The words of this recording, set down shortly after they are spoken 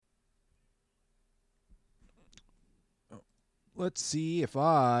Let's see if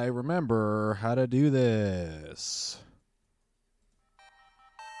I remember how to do this.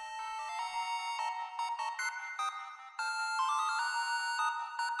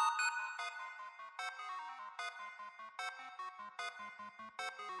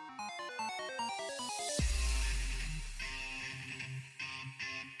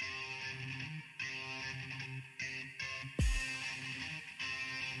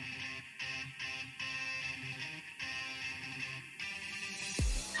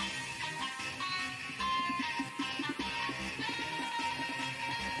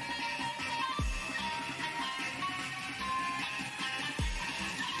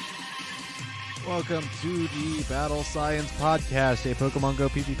 Welcome to the Battle Science Podcast, a Pokemon Go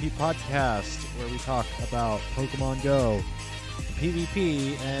PvP podcast where we talk about Pokemon Go,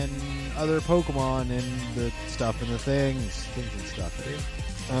 PvP, and other Pokemon and the stuff and the things and stuff.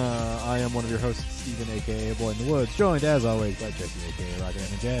 I am one of your hosts, Steven, a.k.a. Boy in the Woods, joined as always by Jesse, a.k.a.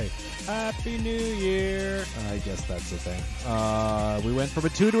 Rocket and Jay. Happy New Year! I guess that's the thing. We went from a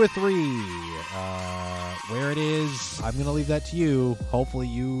 2 to a 3. Where it is, I'm going to leave that to you. Hopefully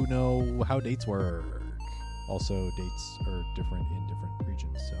you know how dates work. Also, dates are different in different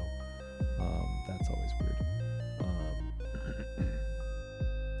regions, so that's always weird.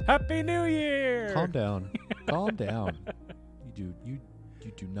 Happy New Year! Calm down. Calm down. You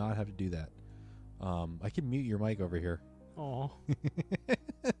do not have to do that. I can mute your mic over here. Oh.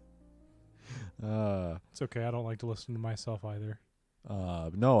 It's okay. I don't like to listen to myself either.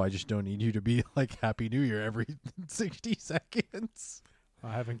 No, I just don't need you to be like Happy New Year every 60 seconds.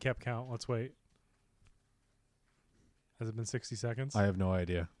 I haven't kept count. Let's wait. Has it been 60 seconds? I have no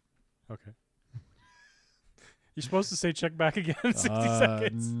idea. Okay. You're supposed to say check back again in 60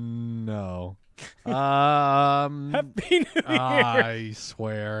 seconds. No. Happy New Year! I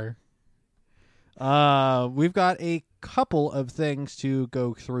swear. We've got a couple of things to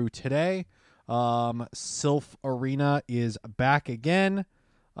go through today. Sylph Arena is back again.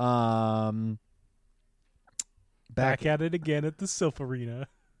 Back at it again at the Sylph Arena.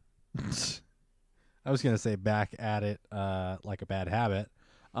 I was going to say back at it like a bad habit.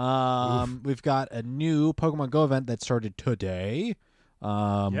 We've got a new Pokemon Go event that started today,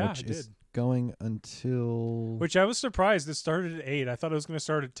 which is going until... Which I was surprised it started at 8. I thought it was going to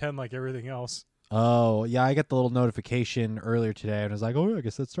start at 10 like everything else. Oh, yeah, I got the little notification earlier today, and I was like, oh, yeah, I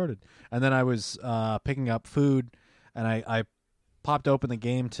guess that started. And then I was picking up food, and I popped open the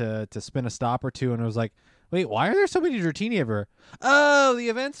game to spin a stop or two, and I was like, wait, why are there so many Dratini everywhere? Oh, the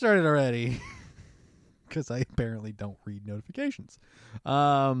event started already. Because I apparently don't read notifications.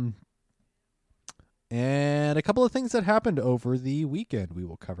 And a couple of things that happened over the weekend we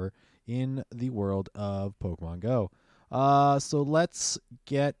will cover in the world of Pokemon Go. So let's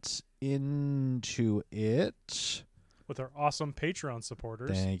get into it. With our awesome Patreon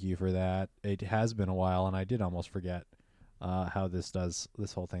supporters. Thank you for that. It has been a while, and I did almost forget how this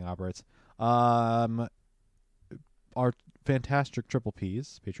whole thing operates. Our fantastic Triple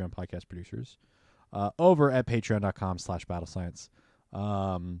Ps, Patreon podcast producers, over at patreon.com/battlescience.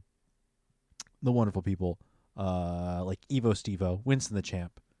 The wonderful people like Evo Stevo, Winston the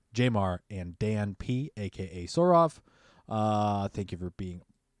Champ, Jamar, and Dan P, a.k.a. Sorov. Thank you for being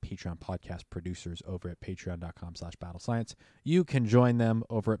Patreon podcast producers over at patreon.com/battlescience. You can join them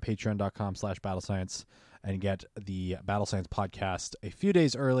over at patreon.com/battlescience and get the Battle Science podcast a few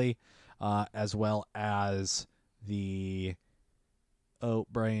days early, as well as the Battle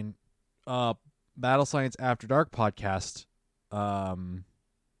Science After Dark podcast,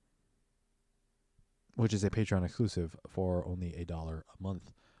 which is a Patreon exclusive for only $1 a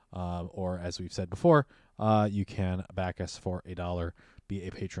month. Or as we've said before, you can back us for $1, be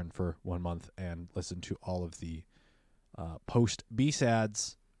a patron for 1 month, and listen to all of the post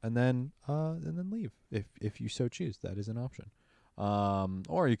B-Sads, and then leave if you so choose. That is an option.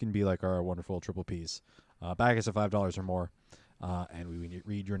 Or you can be like our wonderful Triple Ps. Back us at $5 or more, and we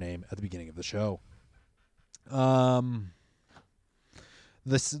read your name at the beginning of the show.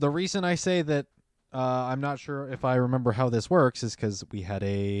 The reason I say that I'm not sure if I remember how this works is because we had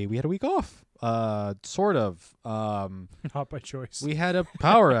a week off, sort of. Not by choice. We had a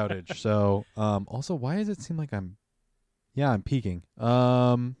power outage. So, also, why does it seem like I'm peaking?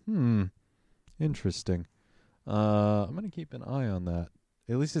 Interesting. I'm gonna keep an eye on that.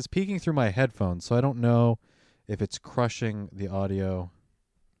 At least it's peaking through my headphones, so I don't know if it's crushing the audio.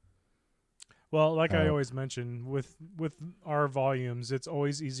 Well, like I always mention, with our volumes, it's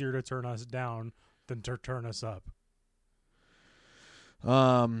always easier to turn us down than to turn us up.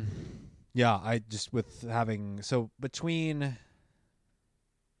 Yeah, I just with having between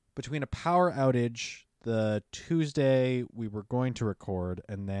a power outage the Tuesday we were going to record,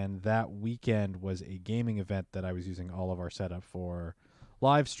 and then that weekend was a gaming event that I was using all of our setup for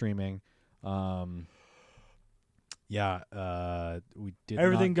live streaming. We did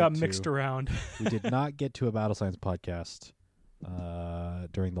Everything not got get mixed to, around. We did not get to a Battle Science podcast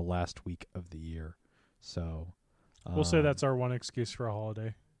during the last week of the year, so We'll say that's our one excuse for a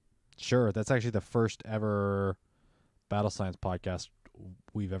holiday. sure. That's actually the first ever Battle Science podcast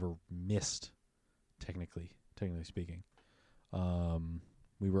we've ever missed. Technically speaking,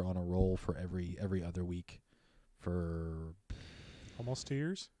 we were on a roll for every other week for Almost 2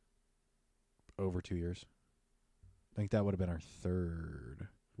 years. over 2 years. I think that would have been our third.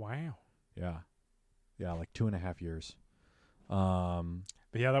 Wow. Yeah, like 2.5 years.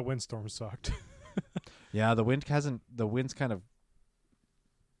 But yeah, that windstorm sucked. Yeah, the wind's kind of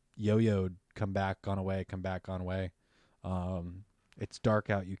yo-yoed, come back, gone away, come back, gone away. It's dark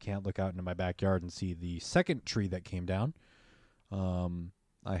out. You can't look out into my backyard and see the second tree that came down.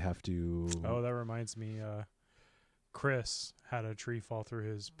 I have to... Oh, that reminds me. Chris had a tree fall through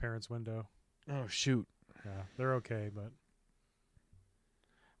his parents' window. Oh, shoot. Yeah, they're okay, but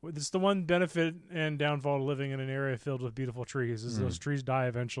it's the one benefit and downfall to living in an area filled with beautiful trees is those trees die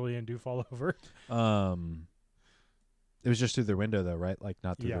eventually and do fall over. It was just through their window, though, right? Like,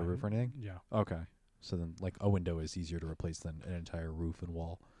 not through the roof or anything? Yeah. Okay. So then, like, a window is easier to replace than an entire roof and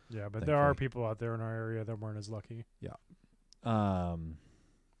wall. Yeah, but there are people out there in our area that weren't as lucky. Yeah.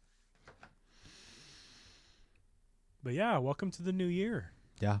 But yeah, welcome to the new year.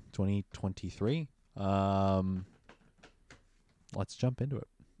 Yeah, 2023. Let's jump into it.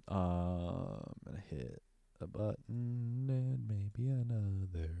 I'm going to hit a button and maybe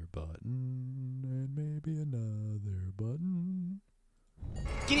another button and maybe another button.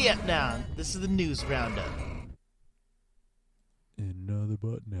 Giddy up now. This is the news roundup. Another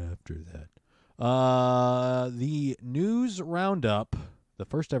button after that. The news roundup, the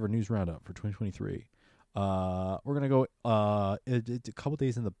first ever news roundup for 2023. We're going to go a couple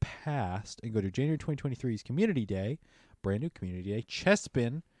days in the past and go to January 2023's Community Day, brand new Community Day.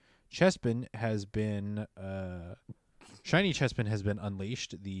 Chespin has been, Shiny Chespin has been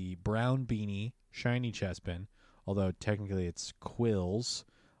unleashed. The brown beanie Shiny Chespin, although technically it's quills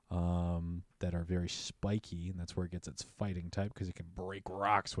that are very spiky, and that's where it gets its fighting type because it can break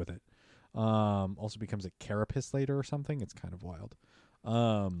rocks with it. Also becomes a carapace later or something. It's kind of wild.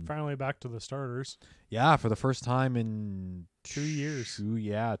 Finally back to the starters. Yeah, for the first time in 2 years. 2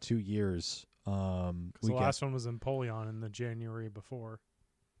 years. The last one was Empoleon in the January before.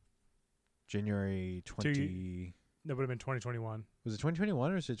 January 20... That would have been 2021. Was it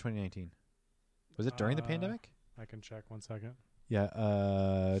 2021 or was it 2019? Was it during the pandemic? I can check 1 second.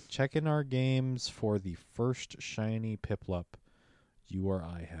 Yeah, check in our games for the first shiny Piplup you or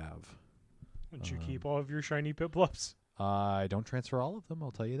I have. Did you keep all of your shiny Piplups? I don't transfer all of them,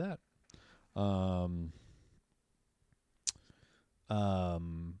 I'll tell you that.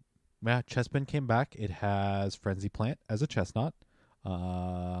 Yeah, Chespin came back. It has Frenzy Plant as a Chestnut.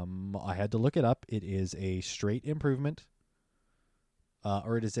 I had to look it up. It is a straight improvement.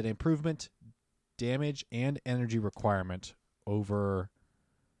 Or it is an improvement, damage, and energy requirement over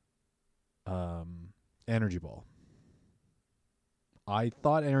Energy Ball. I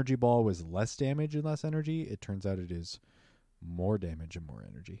thought Energy Ball was less damage and less energy. It turns out it is more damage and more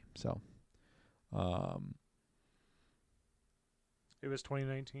energy. So, it was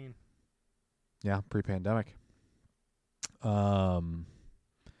 2019. Yeah, pre-pandemic. Yeah.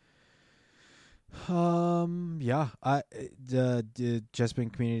 The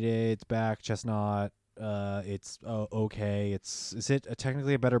Chespin Community Day, it's back. Chestnut. It's okay. Is it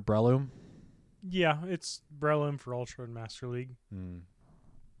technically a better Breloom? Yeah, it's Breloom for Ultra and Master League.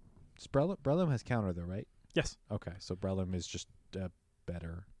 Breloom has counter though, right? Yes. Okay, so Breloom is just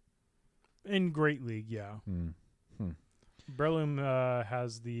better. In Great League, yeah. Breloom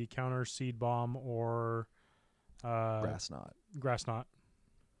has the counter Seed Bomb or Grass Knot. Grass Knot.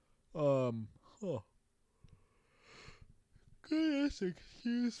 Goodness,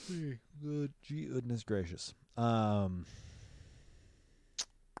 excuse me. Goodness gracious.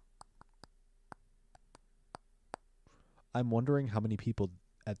 I'm wondering how many people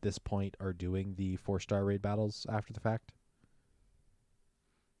at this point are doing the 4-star raid battles after the fact.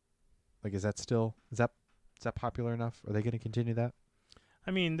 Like, is that popular enough? Are they going to continue that?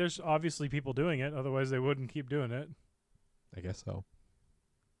 I mean, there's obviously people doing it. Otherwise, they wouldn't keep doing it. I guess so.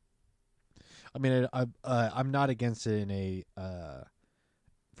 I mean, I'm not against it in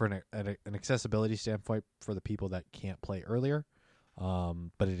for an accessibility standpoint for the people that can't play earlier,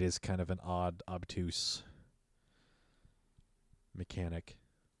 but it is kind of an odd, obtuse mechanic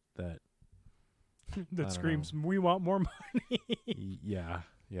that that screams, "We want more money." Yeah.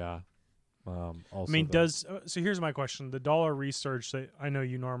 Also, I mean, so here's my question: the dollar research that I know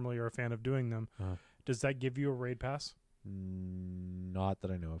you normally are a fan of doing them, does that give you a raid pass? Not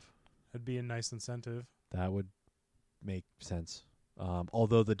that I know of. That'd be a nice incentive. That would make sense.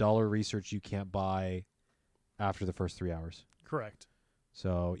 Although the dollar research you can't buy after the first 3 hours. Correct.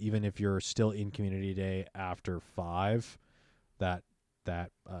 So even if you're still in community day after 5, that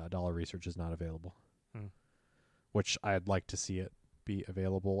dollar research is not available. Which I'd like to see it be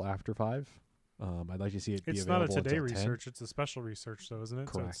available after 5. I'd like to see it be available. It's not a today until 10. research; it's a special research, though, isn't it?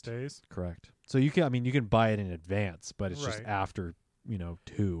 Correct. So it stays. Correct. So you can buy it in advance, but it's just Right. after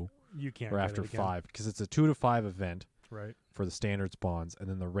 2 You can't or get after it again. 5 because it's a 2 to 5 event Right. for the standards bonds, and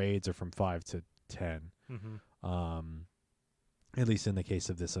then the raids are from 5 to 10. At least in the case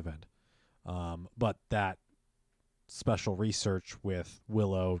of this event. But that special research with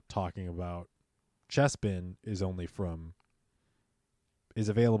Willow talking about Chespin is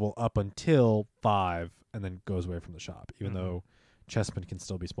available up until 5 and then goes away from the shop, even though Chespin can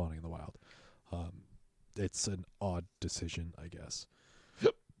still be spawning in the wild. It's an odd decision, I guess.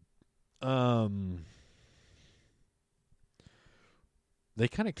 They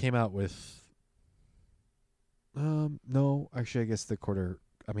kind of came out with no, actually I guess I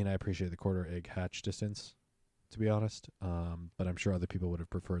appreciate the quarter egg hatch distance, to be honest. But I'm sure other people would have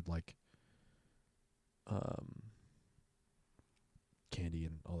preferred candy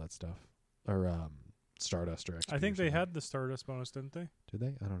and all that stuff, or Stardust or XP. I think they had the Stardust bonus, didn't they? Did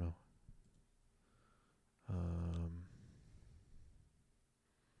they? I don't know.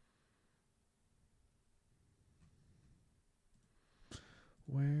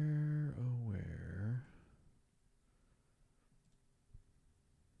 Where?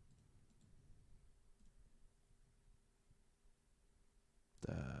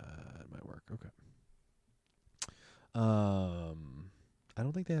 That might work. Okay. I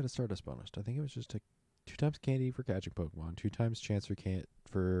don't think they had a Stardust bonus. I think it was just 2 times candy for catching Pokemon, 2 times chance for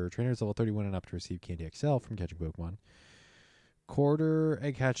trainers level 31 and up to receive Candy XL from catching Pokemon. Quarter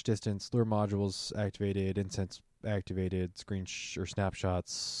egg hatch distance, lure modules activated, incense activated, or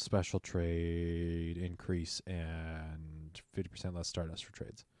snapshots, special trade increase, and 50% less Stardust for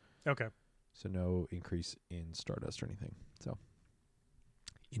trades. Okay. So no increase in Stardust or anything. So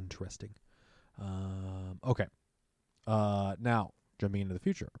interesting. Okay. Now jumping into the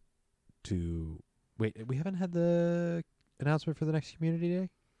future. Wait, we haven't had the announcement for the next community day?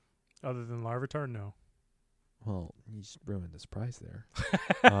 Other than Larvitar, no. Well, you just ruined the surprise there.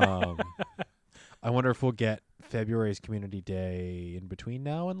 I wonder if we'll get February's community day in between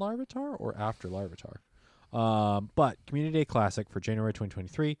now and Larvitar or after Larvitar. But Community Day Classic for January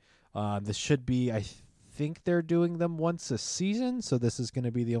 2023. This should be, I think they're doing them once a season, so this is going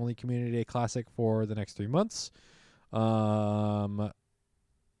to be the only Community Day Classic for the next 3 months.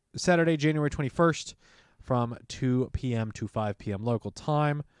 Saturday, January 21st from 2 p.m. to 5 p.m. local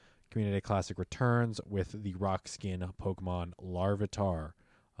time. Community Day Classic returns with the rock skin Pokemon Larvitar.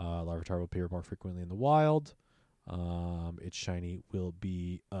 Larvitar will appear more frequently in the wild. Its shiny will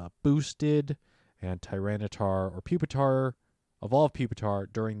be boosted, and Tyranitar or Pupitar, evolve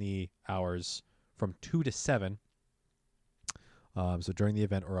Pupitar during the hours from 2 to 7. So during the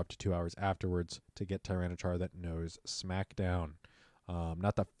event or up to 2 hours afterwards to get Tyranitar that knows Smackdown.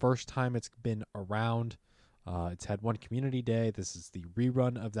 Not the first time it's been around. It's had one community day. This is the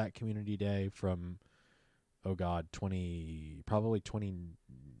rerun of that community day from,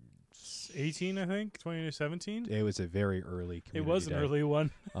 2018, I think, 2017. It was a very early community day. It was an early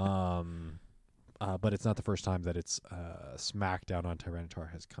one. But it's not the first time that it's Smackdown on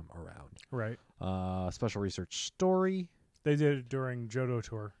Tyranitar has come around. Right. Special research story. They did it during Johto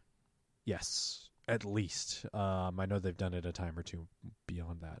Tour. Yes, at least. I know they've done it a time or two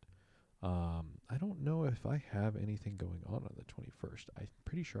beyond that. I don't know if I have anything going on the 21st. I'm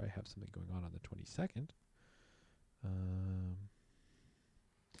pretty sure I have something going on the 22nd.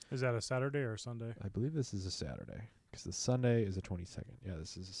 Is that a Saturday or a Sunday? I believe this is a Saturday because the Sunday is the 22nd. Yeah,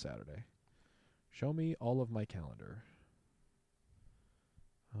 this is a Saturday. Show me all of my calendar.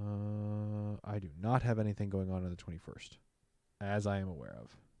 I do not have anything going on the 21st, as I am aware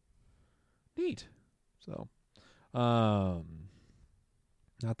of. Neat. So, not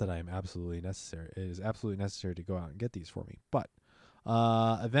that I am absolutely necessary. It is absolutely necessary to go out and get these for me. But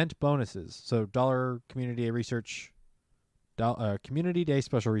event bonuses. So $1 community day research, community day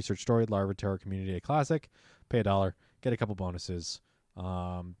special research story, Larvitar community day classic. Pay $1, get a couple bonuses.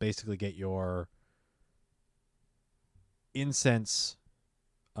 Basically get your incense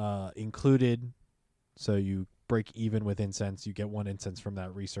included. So you break even with incense. You get 1 incense from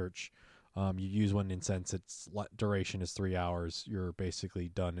that research. You use one incense, its duration is 3 hours. You're basically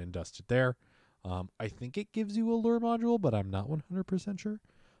done and dusted there. I think it gives you a lure module, but I'm not 100% sure.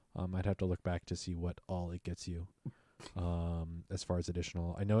 I'd have to look back to see what all it gets you. As far as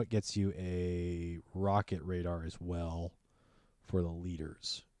additional, I know it gets you a rocket radar as well for the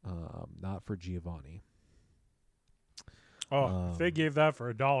leaders, not for Giovanni. If they gave that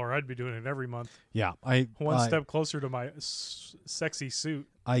for $1, I'd be doing it every month. Yeah, One step closer to my sexy suit.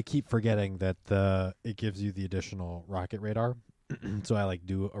 I keep forgetting that it gives you the additional rocket radar. So I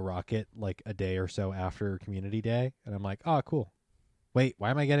do a rocket a day or so after Community Day, and I'm like, oh, cool. Wait, why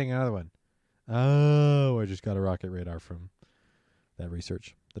am I getting another one? Oh, I just got a rocket radar from that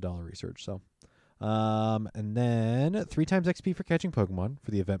research, the dollar research. So, and then 3 times XP for catching Pokemon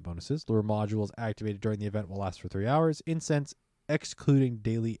for the event bonuses. Lure modules activated during the event will last for 3 hours. Incense, excluding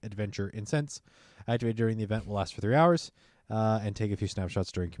daily adventure incense, activated during the event will last for 3 hours. And take a few snapshots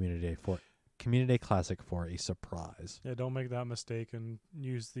during Community Day Classic for a surprise. Yeah, don't make that mistake and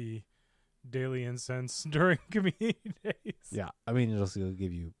use the daily incense during Community Days. Yeah, I mean it'll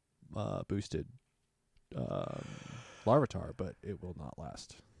give you boosted Larvitar, but it will not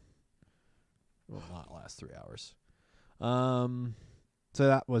last. It will not last 3 hours. So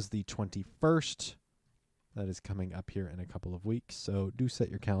that was the 21st. That is coming up here in a couple of weeks. So do set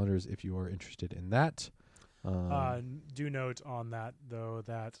your calendars if you are interested in that. Do note on that though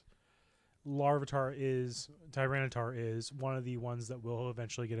that Tyranitar is one of the ones that will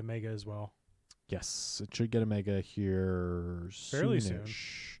eventually get a Mega as well. Yes, it should get a Mega here fairly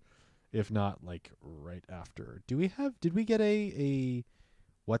soon-ish, soon, if not right after. Did we get a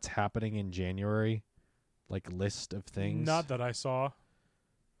what's happening in January list of things? Not that I saw.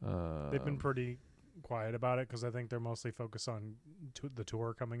 They've been pretty quiet about it because I think they're mostly focused on the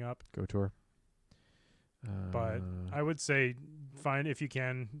tour coming up. Go Tour. But I would say find, if you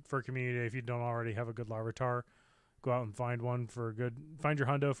can, for Community Day, if you don't already have a good Larvitar, go out and find one find your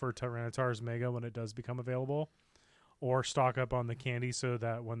hundo for Tyranitar's Mega when it does become available, or stock up on the candy so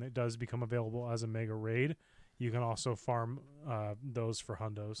that when it does become available as a Mega Raid, you can also farm those for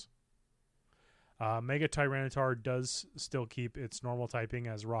hundos. Mega Tyranitar does still keep its normal typing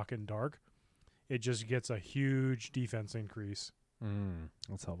as Rock and Dark. It just gets a huge defense increase.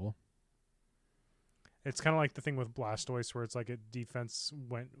 That's helpful. It's kind of like the thing with Blastoise where it's defense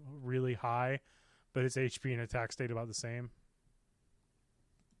went really high, but its HP and attack stayed about the same.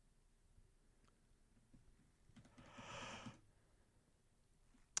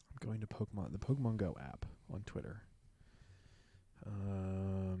 I'm going to the Pokemon Go app on Twitter.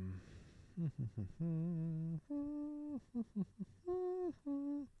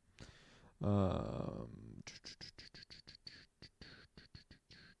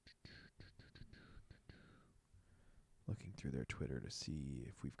 Looking through their Twitter to see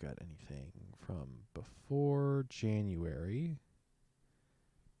if we've got anything from before January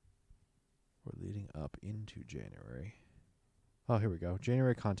or leading up into January. Oh, here we go.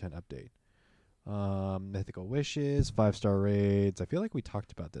 January content update. Mythical Wishes, 5-star raids. I feel like we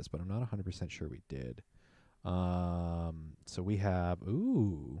talked about this, but I'm not 100% sure we did. So we have,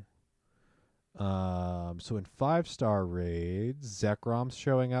 so in 5-star raids, Zekrom's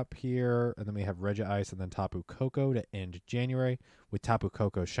showing up here, and then we have Regice and then Tapu Koko to end January, with Tapu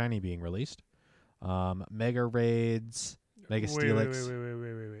Koko Shiny being released. Mega raids, Mega Steelix.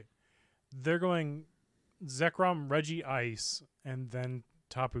 Wait. They're going Zekrom, Regice, and then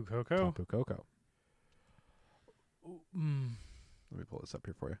Tapu Koko? Tapu Koko. Let me pull this up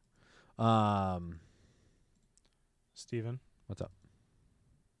here for you. Steven. What's up?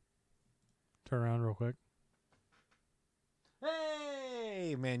 Turn around real quick.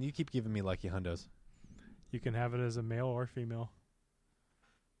 Hey, man, you keep giving me lucky hundos. You can have it as a male or female.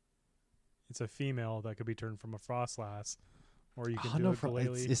 It's a female that could be turned from a Frostlass, or you can do a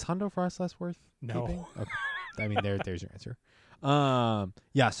Glalie. Is Hundo Frostlass worth No. keeping? Okay. I mean, there's your answer.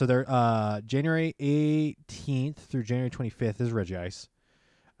 Yeah, so they're January 18th through January 25th is Regice,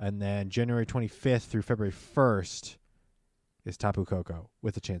 and then January 25th through February 1st is Tapu Koko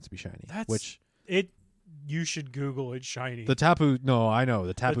with a chance to be shiny. You should Google it shiny. The Tapu, no, I know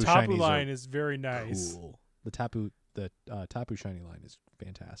the Tapu. The Tapu shinies line is very nice. Cool. The Tapu shiny line is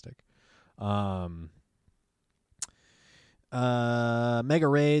fantastic. Mega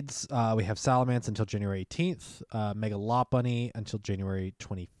raids, we have Salamence until January 18th, Mega Lopunny until January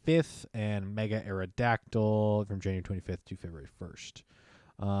 25th, and Mega Aerodactyl from January 25th to February 1st.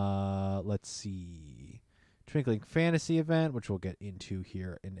 Let's see. Twinkling Fantasy event, which we'll get into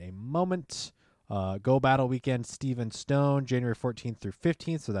here in a moment. Go Battle Weekend, Steven Stone, January 14th through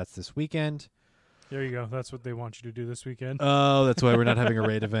 15th, so that's this weekend. There you go. That's what they want you to do this weekend. Oh, that's why we're not having a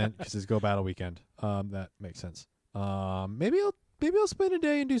raid event, because it's Go Battle weekend. That makes sense. Maybe I'll spend a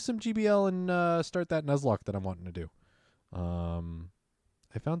day and do some GBL and start that Nuzlocke that I'm wanting to do.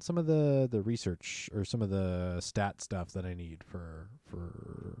 I found some of the research or some of the stat stuff that I need for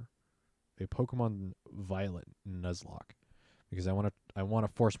a Pokemon Violet Nuzlocke, because I want to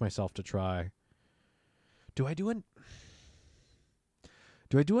force myself to try. Do I do a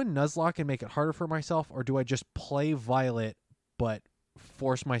Nuzlocke and make it harder for myself, or do I just play Violet but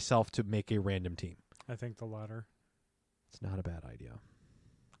force myself to make a random team? I think the latter. It's not a bad idea.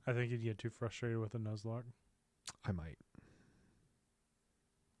 I think you'd get too frustrated with a Nuzlocke. I might.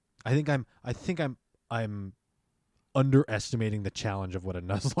 I think I'm underestimating the challenge of what a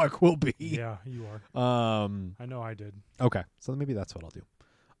Nuzlocke will be. Yeah, you are. I know I did. Okay, so maybe that's what I'll do.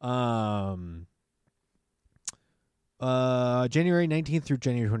 January 19th through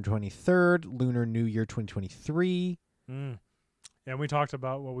January 23rd, Lunar New Year 2023. And we talked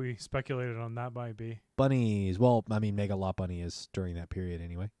about what we speculated on that might be. Bunnies. Well, I mean, Mega Lot Bunny is during that period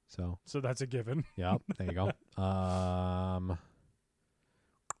anyway. So that's a given. yeah, there you go.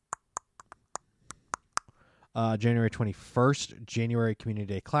 January 21st, January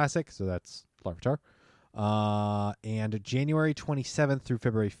Community Day Classic. So that's Larvitar. And January 27th through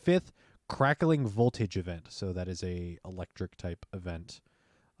February 5th, Crackling Voltage event. So that is a electric type event.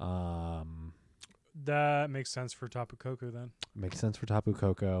 That makes sense for Tapu Koko then. Makes sense for Tapu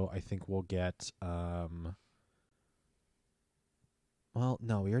Koko. I think we'll get well,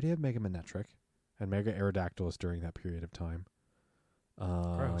 no, we already have Mega Manectric and Mega Aerodactyl during that period of time.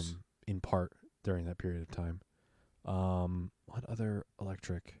 Gross. In part during that period of time. What other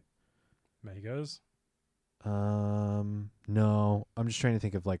electric? Megas? No. I'm just trying to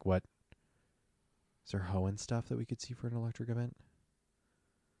think of like what. Is there Hoenn stuff that we could see for an electric event?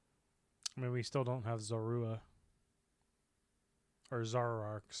 I mean, we still don't have Zorua. Or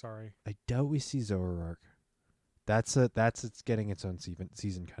Zoroark, sorry. I doubt we see Zoroark. That's it's getting its own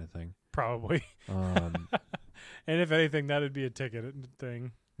season kind of thing. Probably. Um, and if anything, that'd be a ticket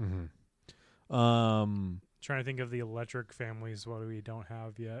thing. mm-hmm. Trying to think of the electric families, what we don't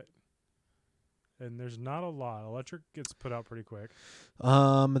have yet. And there's not a lot. Electric gets put out pretty quick.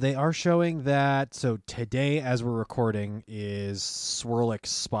 They are showing that. So today, as we're recording, is Swirlix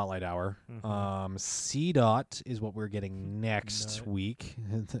Spotlight Hour. Mm-hmm. C-Dot is what we're getting next week.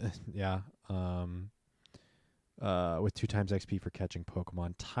 Yeah. With 2x XP for catching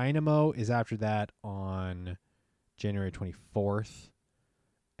Pokemon. Tynamo is after that on January 24th.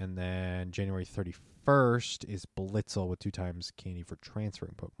 And then January 31st is Blitzel with 2x Candy for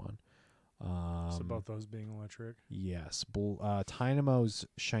transferring Pokemon. So both those being electric. Yes. Tynamo's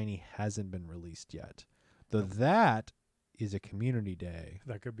shiny hasn't been released yet. Though that is a community day.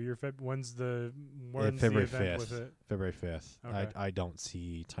 That could be your when's February the event 5th. with it? February 5th. Okay. I don't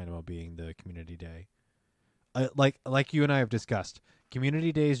see Tynamo being the community day. Like you and I have discussed,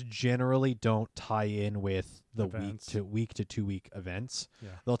 community days generally don't tie in with the events. week to 2 week events. Yeah.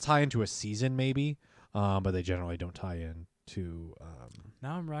 They'll tie into a season maybe, but they generally don't tie in to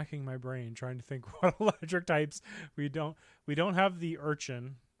Now I'm racking my brain trying to think what electric types we don't have the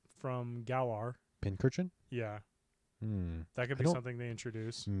Urchin from Galar. Pincurchin. Yeah. That could be something they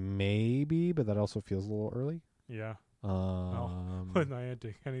introduce. Maybe, but that also feels a little early. Yeah. With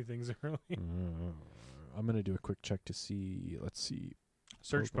Niantic, anything's early. I'm gonna do a quick check to see. Let's see.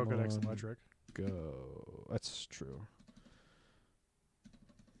 Search Pokedex electric. Go. That's true.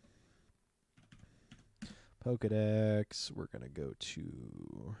 Pokedex. We're gonna go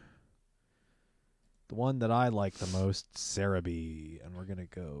to the one that I like the most, Cerebi, and we're gonna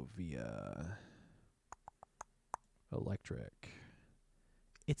go via electric.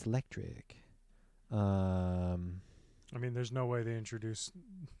 It's electric. I mean, there's no way they introduce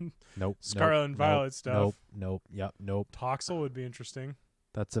Nope. Scarlet and Violet stuff. Nope. Yep. Nope. Toxel would be interesting.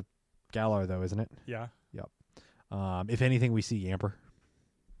 That's a Galar though, isn't it? Yeah. Yep. If anything, we see Yamper.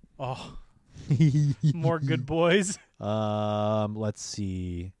 Oh. More good boys. Let's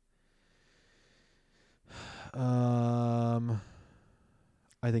see. I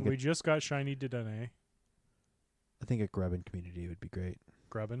think we just got shiny Dedenne. I think a Grubbin community would be great.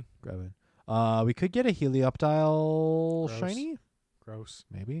 Grubbin. We could get a Helioptile Gross. shiny. Gross.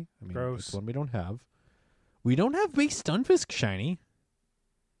 Maybe. I mean, Gross. it's one we don't have. We don't have base Stunfisk shiny.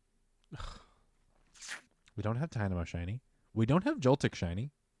 We don't have Tynamo shiny. We don't have Joltik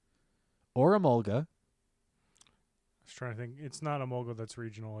shiny. Or Emolga. I was trying to think. It's not Emolga that's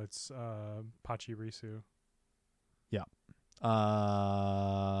regional. It's Pachirisu. Yeah.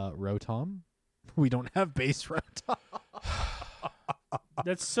 Rotom. We don't have base Rotom.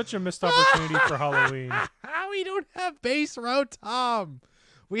 That's such a missed opportunity for Halloween. We don't have base Rotom.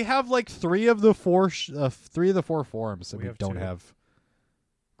 We have like three of the four forms, and we don't have.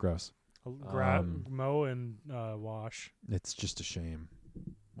 Gross. Mow and Wash. It's just a shame.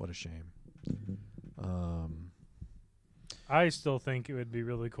 What a shame. I still think it would be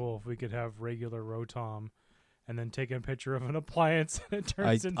really cool if we could have regular Rotom and then take a picture of an appliance and it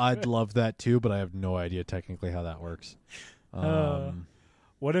turns into I'd love that too, but I have no idea technically how that works.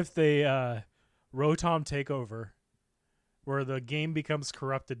 What if they Rotom takeover, where the game becomes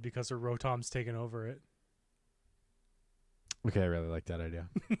corrupted because of Rotom's taken over it? Okay, I really like that idea.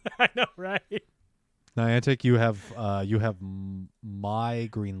 I know, right? Niantic, you have my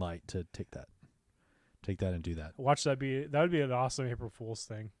green light to take that and do that. Watch that would be an awesome April Fool's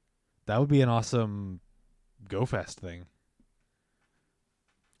thing. That would be an awesome Go Fest thing.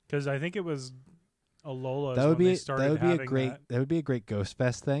 Because I think it was Alola. That would be a great Ghost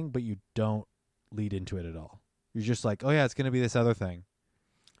Fest thing, but you don't lead into it at all. You're just like, oh yeah, it's gonna be this other thing,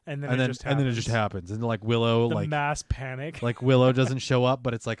 and then it just happens, and like Willow, the mass panic. Like Willow doesn't show up,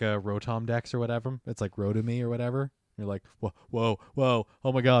 but it's like a Rotom Dex or whatever. It's like Rotami or whatever. You're like, whoa,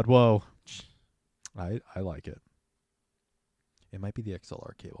 oh my god, whoa. I like it. It might be the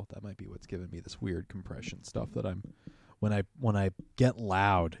XLR cable. That might be what's giving me this weird compression stuff that I'm when I get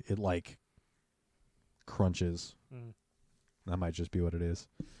loud, it like crunches. That might just be what it is.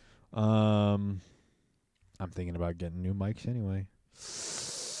 I'm thinking about getting new mics anyway.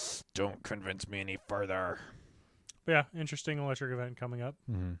 Don't convince me any further. But yeah, interesting electric event coming up.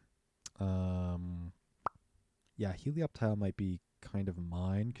 Yeah, Helioptile might be kind of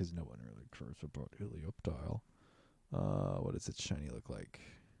mine because no one really cares about Helioptile. What does its shiny look like?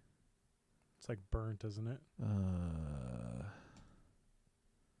 It's like burnt, isn't it?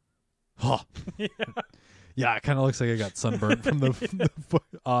 Yeah, it kind of looks like I got sunburnt from the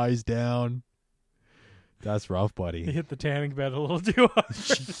eyes down. That's rough, buddy. You hit the tanning bed a little too hard.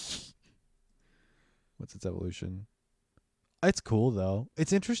 What's its evolution? It's cool, though.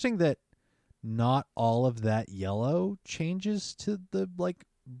 It's interesting that not all of that yellow changes to the, like,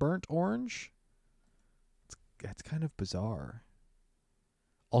 burnt orange. It's kind of bizarre.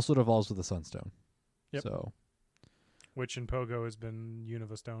 Also, it evolves with the Sunstone. Yep. So, which in Pogo has been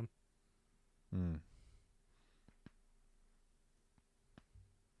Unova Stone.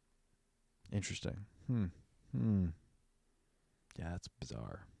 Interesting. Yeah, it's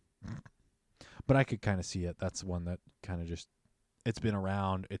bizarre. But I could kind of see it. That's one that kind of just... It's been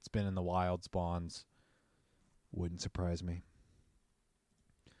around. It's been in the wild spawns. Wouldn't surprise me.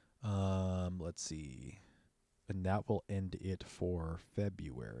 Let's see. And that will end it for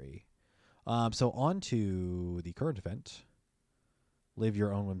February. So on to the current event. Live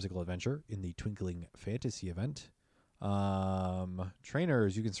your own whimsical adventure in the Twinkling Fantasy event.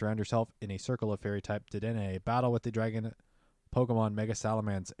 Trainers, you can surround yourself in a circle of fairy-type Dedenne, battle with the dragon Pokemon, Mega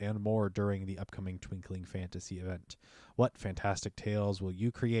Salamence, and more during the upcoming Twinkling Fantasy event. What fantastic tales will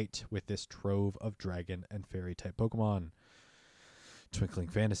you create with this trove of dragon and fairy-type Pokemon? Twinkling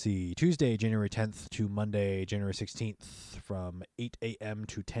Fantasy, Tuesday, January 10th to Monday, January 16th, from 8 a.m.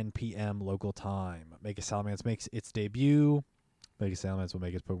 to 10 p.m. local time. Mega Salamence makes its debut. Mega Salamence will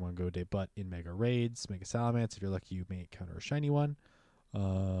make its Pokemon Go debut in Mega Raids. Mega Salamence, if you're lucky, you may encounter a shiny one.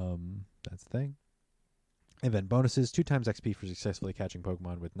 That's the thing. Event bonuses, 2x XP for successfully catching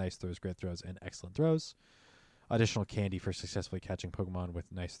Pokemon with nice throws, great throws, and excellent throws. Additional candy for successfully catching Pokemon with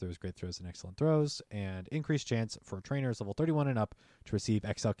nice throws, great throws, and excellent throws. And increased chance for trainers level 31 and up to receive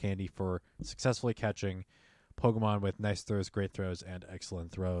XL candy for successfully catching Pokemon with nice throws, great throws, and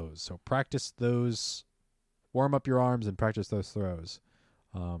excellent throws. So practice those. Warm up your arms and practice those throws.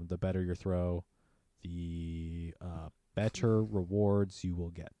 The better your throw, the better rewards you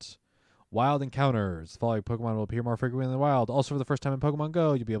will get. Wild encounters. The following Pokemon will appear more frequently in the wild. Also, for the first time in Pokemon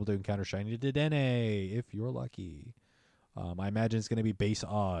Go, you'll be able to encounter Shiny Dedenne if you're lucky. I imagine it's going to be base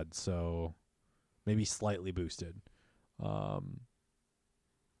odds, so maybe slightly boosted.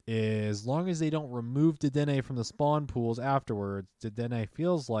 As long as they don't remove Dedenne from the spawn pools afterwards, Dedenne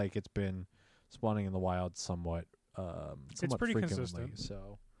feels like it's been spawning in the wild somewhat it's pretty frequently. consistent.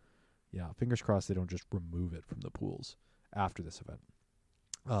 So, yeah, fingers crossed they don't just remove it from the pools after this event.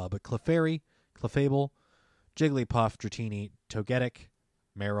 But Clefairy, Clefable, Jigglypuff, Dratini, Togetic,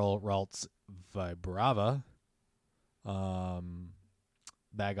 Marill, Ralts, Vibrava,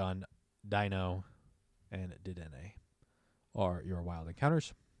 Bagon, Dino, and Dedenne are your wild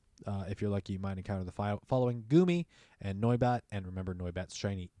encounters. If you're lucky, you might encounter the following: Goomy and Noibat. And remember, Noibat's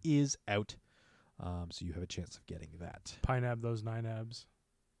shiny is out, so you have a chance of getting that. Pinab those 9-abs.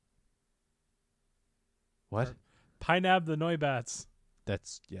 What? Pinab the Noibats.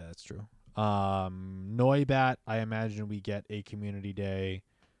 That's true. Noibat, I imagine we get a community day,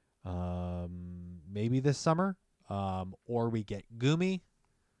 maybe this summer, or we get Gumi.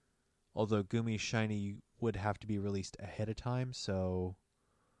 Although Gumi Shiny would have to be released ahead of time, so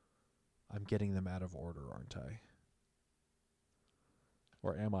I'm getting them out of order, aren't I?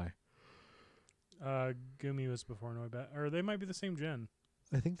 Or am I? Gumi was before Noibat, or they might be the same gen.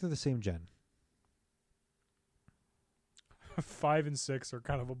 I think they're the same gen. 5 and 6 are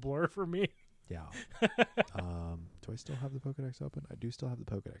kind of a blur for me. Yeah. Do I still have the Pokedex open? I do still have the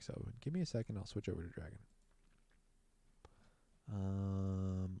Pokedex open. Give me a second. I'll switch over to Dragon.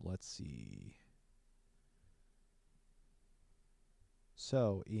 Let's see.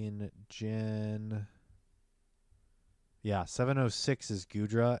 So in Gen... Yeah, 706 is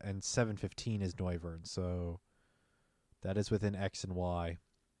Gudra and 715 is Noivern. So that is within X and Y.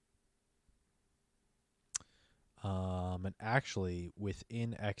 And actually,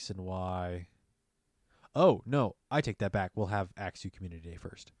 within X and Y... Oh, no, I take that back. We'll have Axew Community Day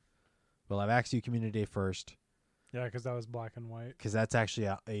first. We'll have Axew Community Day first. Yeah, because that was black and white. Because that's actually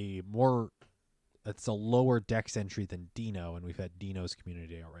a more... It's a lower dex entry than Dino, and we've had Dino's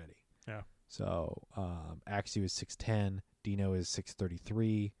Community Day already. Yeah. So, Axew is 610. Dino is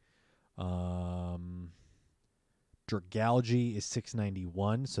 633. Dragalge is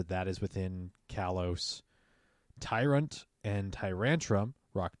 691, so that is within Kalos. Tyrant and Tyrantrum,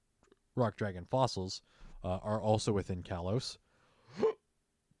 Rock Dragon fossils, are also within Kalos.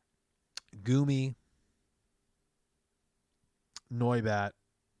 Gumi, Noibat,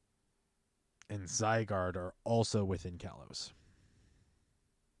 and Zygarde are also within Kalos.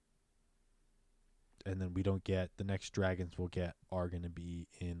 And then we don't get... The next dragons we'll get are going to be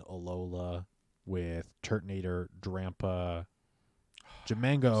in Alola with Turtonator, Drampa,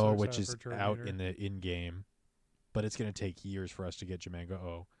 Jamango, which is out in the in-game. But it's going to take years for us to get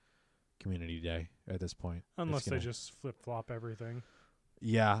Jamango Community Day at this point. Unless they just flip-flop everything.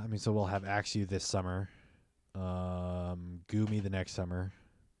 Yeah, I mean, so we'll have Axew this summer. Gumi the next summer.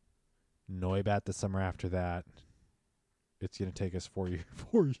 Noibat the summer after that. It's going to take us 4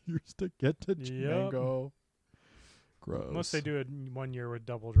 years to get to Jamango. Gross. Unless they do it 1 year with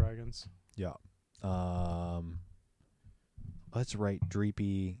double dragons. Yeah. That's right.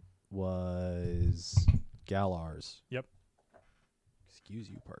 Dreepy was Galar's. Yep. Excuse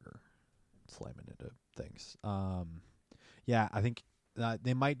you, Parker. Slamming into things. Yeah, I think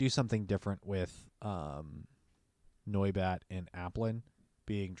they might do something different with Noibat and Applin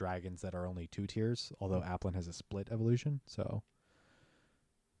being dragons that are only 2 tiers, although Applin has a split evolution, so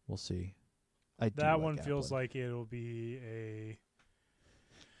we'll see. That one feels like it'll be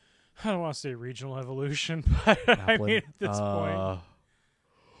I don't want to say regional evolution, but I mean at this point.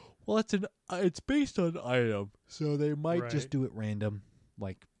 Well, it's based on item, so they might just do it random.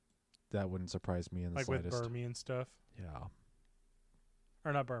 Like, that wouldn't surprise me in the slightest. Like with Burmy and stuff. Yeah.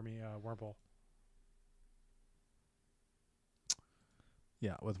 Or not Burmy, Wurmple.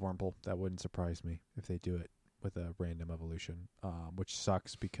 Yeah, with Wurmple, that wouldn't surprise me if they do it with a random evolution, which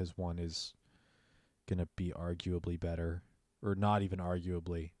sucks because one is going to be arguably better, or not even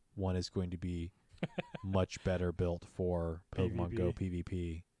arguably. One is going to be much better built for Pokemon Go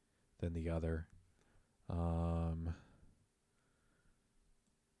PvP than the other.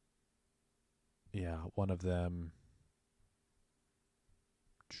 Yeah, one of them...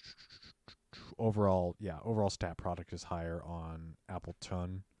 Overall stat product is higher on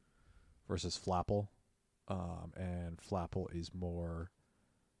Appletun versus Flapple. And Flapple is more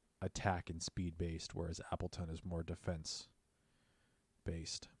attack and speed based, whereas Appletun is more defense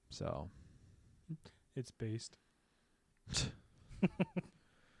based. So it's based.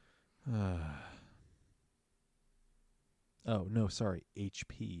 Oh, no, sorry.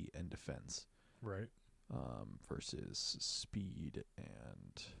 HP and defense. Right. Versus speed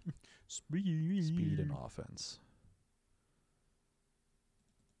and speed and offense.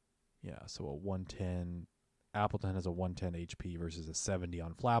 Yeah, so a 110 Appletun has a 110 HP versus a 70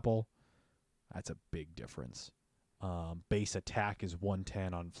 on Flapple. That's a big difference. Base attack is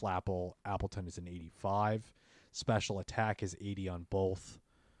 110 on Flapple. Appletun is an 85. Special attack is 80 on both.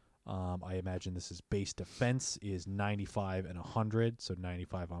 I imagine this is base defense is 95 and 100, so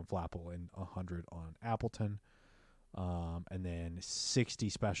 95 on Flapple and 100 on Appletun. And then 60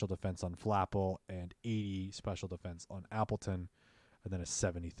 special defense on Flapple and 80 special defense on Appletun, and then a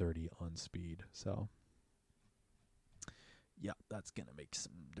 70-30 on speed. So, yeah, that's going to make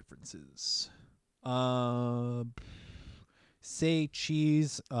some differences. Say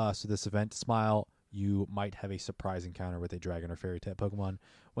cheese. So this event, Smile, you might have a surprise encounter with a dragon or fairy type Pokemon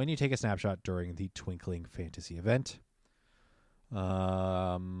when you take a snapshot during the Twinkling Fantasy event.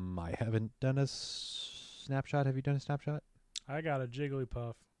 I haven't done a snapshot. Have you done a snapshot? I got a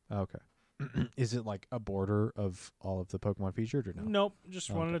Jigglypuff. Okay. Is it like a border of all of the Pokemon featured or no? Nope,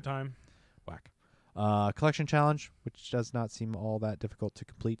 just one at a time. Whack. Collection challenge, which does not seem all that difficult to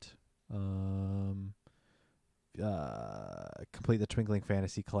complete. Complete the Twinkling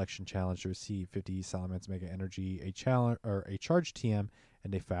Fantasy Collection challenge to receive 50 Salamence Mega Energy, a challenge or a charged TM,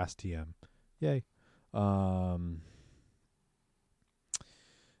 and a fast TM. Yay.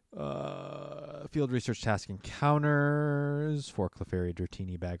 Field research task encounters for Clefairy,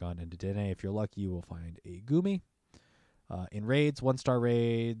 Dratini, Bagon, and Dedenne. If you're lucky, you will find a Goomy. In raids, 1-star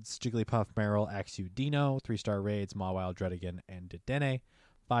raids, Jigglypuff, Marill, Axew, Dino. 3-star raids, Mawile, Dredigan, and Dedenne.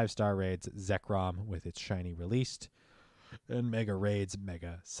 5-star raids, Zekrom with its shiny released. And mega raids,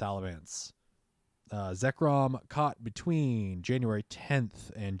 Mega Salamence. Zekrom caught between January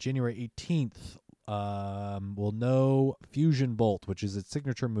 10th and January 18th will know Fusion Bolt, which is its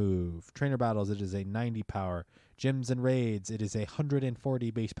signature move. Trainer battles, it is a 90 power. Gyms and raids, it is a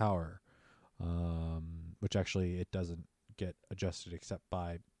 140 base power. Which actually it doesn't get adjusted except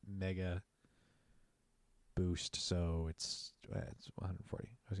by Mega Boost, so it's 140.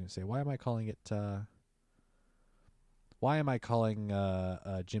 I was going to say, why am I calling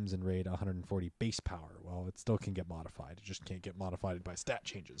Gyms and Raid 140 base power? Well, it still can get modified. It just can't get modified by stat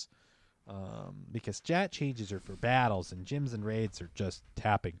changes. Because stat changes are for battles and Gyms and Raids are just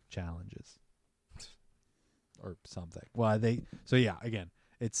tapping challenges. Or something. Well, again,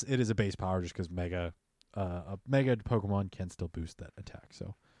 it is a base power just because a Mega Pokemon can still boost that attack.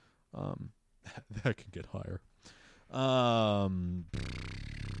 So, that can get higher.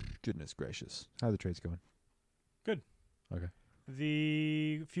 Goodness gracious. How are the trades going? Good. Okay.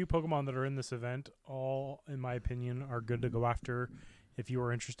 The few Pokemon that are in this event, all, in my opinion, are good to go after if you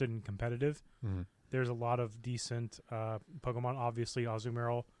are interested in competitive. Mm-hmm. There's a lot of decent Pokemon. Obviously,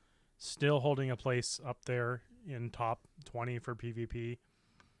 Azumarill still holding a place up there in top 20 for PvP.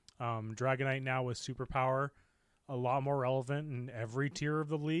 Dragonite now with Superpower, a lot more relevant in every tier of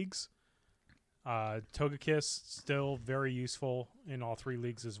the leagues. Togekiss still very useful in all 3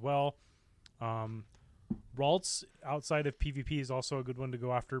 leagues as well. Ralts outside of PvP is also a good one to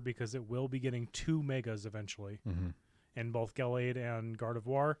go after because it will be getting 2 Megas eventually in both Gallade and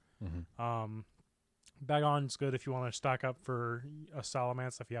Gardevoir. Bagon's good if you want to stock up for a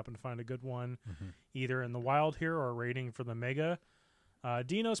Salamence if you happen to find a good one, either in the wild here or raiding for the Mega.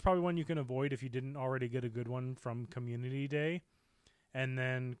 Dino's probably one you can avoid if you didn't already get a good one from Community Day. And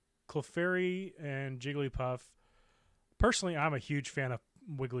then Clefairy and Jigglypuff. Personally, I'm a huge fan of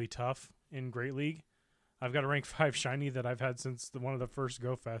Wigglytuff in Great League. I've got a rank 5 shiny that I've had since one of the first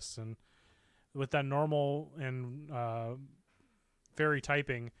Go Fests, and with that normal and fairy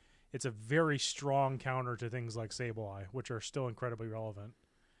typing, it's a very strong counter to things like Sableye, which are still incredibly relevant.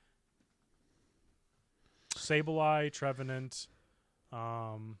 Sableye, Trevenant,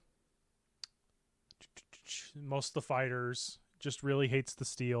 most of the fighters, just really hates the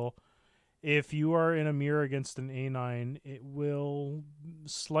steel. If you are in a mirror against an A9, it will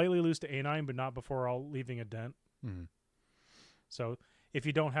slightly lose to A9, but not before all leaving a dent. So if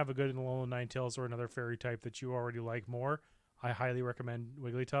you don't have a good Alolan Ninetales or another fairy type that you already like more, I highly recommend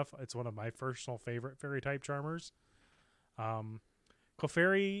Wigglytuff. It's one of my personal favorite fairy type charmers.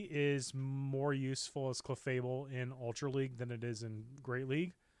 Clefairy is more useful as Clefable in Ultra League than it is in Great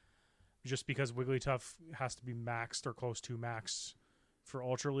League, just because Wigglytuff has to be maxed or close to max for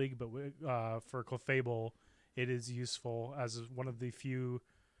Ultra League, but for Clefable, it is useful as one of the few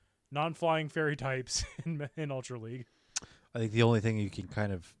non-flying fairy types in Ultra League. I think the only thing you can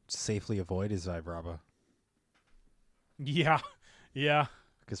kind of safely avoid is Vibrava. Yeah.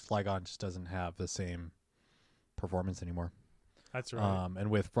 Because Flygon just doesn't have the same performance anymore. That's right.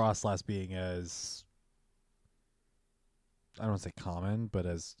 And with Frostlass being as, I don't want to say common, but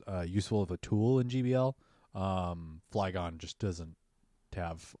as useful of a tool in GBL, Flygon just doesn't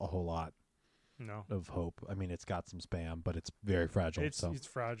have a whole lot of hope. I mean, it's got some spam, but it's very fragile. It's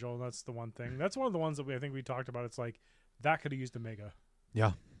fragile. That's the one thing. That's one of the ones that I think we talked about. It's like, that could have used a Mega.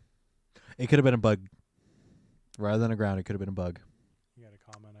 Yeah. It could have been a bug. Rather than a ground, it could have been a bug. You got a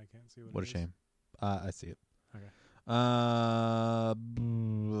comment. I can't see what a it is. Shame. I see it. Okay.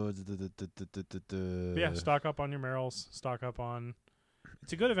 Yeah, stock up on your Marills. Stock up on...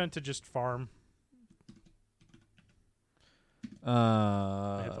 It's a good event to just farm.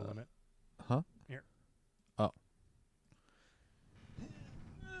 I hit the limit. Huh? Here. Oh.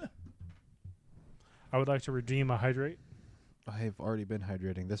 I would like to redeem a hydrate. I've already been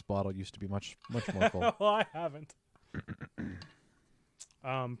hydrating. This bottle used to be much more full. Well, I haven't.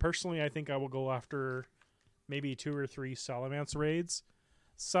 Personally, I think I will go after maybe 2 or 3 Salamence raids.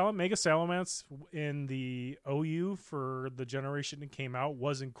 Mega Salamence in the OU for the generation that came out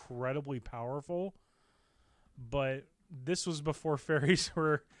was incredibly powerful, but this was before fairies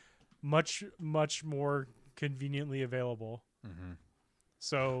were much, much more conveniently available. Mm-hmm.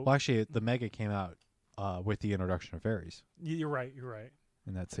 So, well, actually, the Mega came out with the introduction of fairies you're right.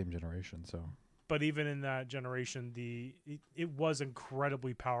 in that same generation. So, But even in that generation, it was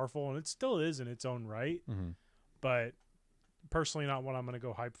incredibly powerful, and it still is in its own right. mm-hmm. But personally, not what I'm going to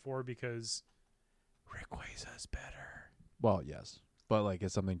go hype for because Rayquaza's better. Well, yes, but like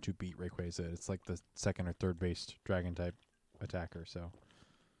it's something to beat Rayquaza. It's like the second or third based dragon type attacker. So,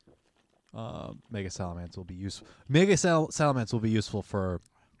 Mega Salamence will be useful. Salamence will be useful for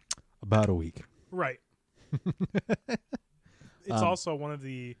about a week. Right. It's also one of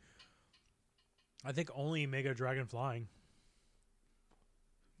the, I think, only Mega Dragon flying.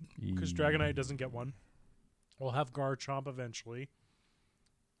 Because Dragonite doesn't get one. We'll have Garchomp eventually.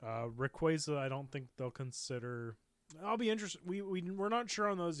 Rayquaza, I don't think they'll consider. I'll be interested. We're not sure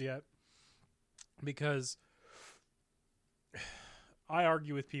on those yet. Because I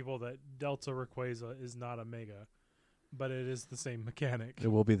argue with people that Delta Rayquaza is not a Mega. But it is the same mechanic. It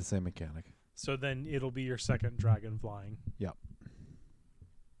will be the same mechanic. So then it'll be your second Dragon flying. Yep.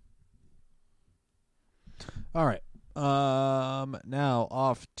 All right. Now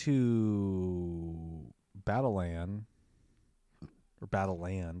off to Battleland.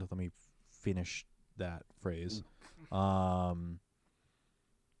 Let me finish that phrase.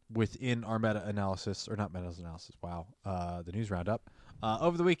 Within our meta-analysis, or not meta-analysis, wow. The news roundup.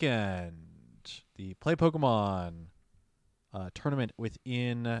 Over the weekend, the Play Pokemon tournament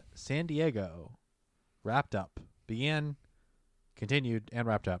within San Diego wrapped up. Continued, and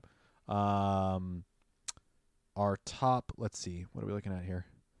wrapped up. Our top, let's see, what are we looking at here?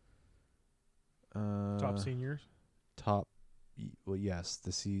 Top seniors? Well, yes,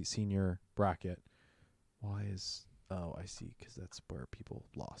 the senior bracket. Why is, oh, I see, because that's where people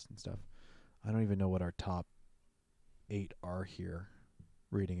lost and stuff. I don't even know what our top 8 are here,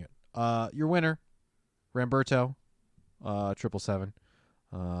 reading it. Your winner, Ramberto, 777.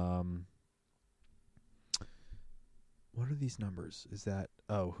 What are these numbers? Is that,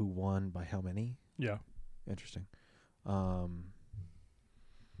 who won by how many? Yeah. Interesting.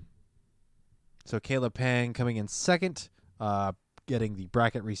 So Caleb Pang coming in second, getting the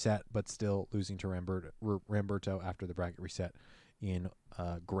bracket reset, but still losing to Ramberto after the bracket reset in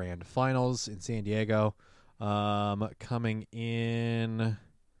grand finals in San Diego. Coming in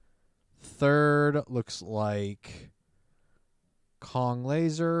third looks like Kong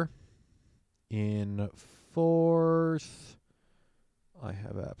Laser. In fourth, I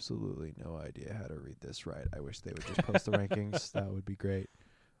have absolutely no idea how to read this right. I wish they would just post the rankings. That would be great.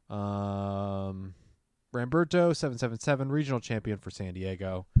 Ramberto, 777, regional champion for San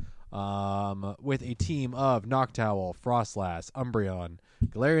Diego, with a team of Noctowl, Frostlass, Umbreon,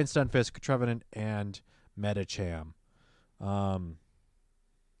 Galarian Stunfisk, Trevenant, and Metacham. I'm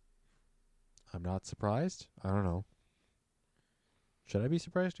not surprised. I don't know. Should I be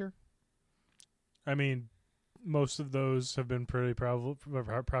surprised here? I mean, most of those have been pretty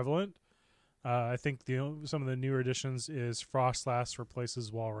prevalent. I think some of the newer additions is Frostlass replaces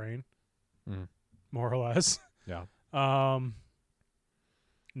Walrein, more or less. Yeah.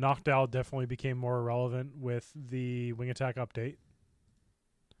 Noctowl definitely became more relevant with the Wing Attack update.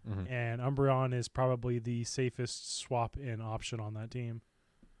 Mm-hmm. And Umbreon is probably the safest swap-in option on that team.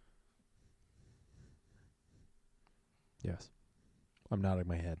 Yes. I'm nodding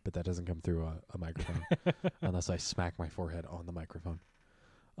my head, but that doesn't come through a microphone unless I smack my forehead on the microphone.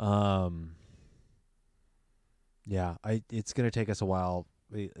 Yeah, it's going to take us a while.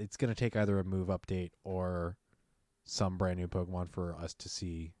 It's going to take either a move update or some brand new Pokemon for us to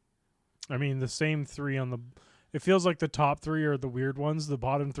see. I mean, the same 3 on the... It feels like the top 3 are the weird ones. The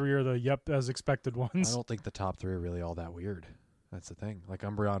bottom 3 are the yep, as expected ones. I don't think the top 3 are really all that weird. That's the thing. Like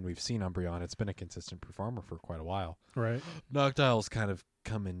Umbreon, we've seen Umbreon. It's been a consistent performer for quite a while. Right. Noctowl's kind of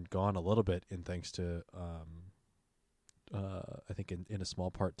come and gone a little bit in thanks to, I think in a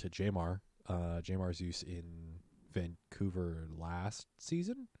small part to Jamar. Jamar's use in Vancouver last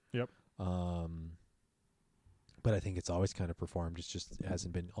season. Yep. But I think it's always kind of performed. It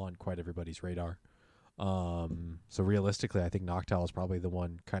hasn't been on quite everybody's radar. So realistically, I think Noctowl is probably the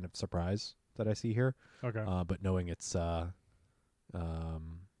one kind of surprise that I see here. Okay. But knowing it's what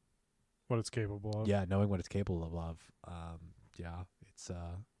it's capable of. Yeah, knowing what it's capable of. Yeah, it's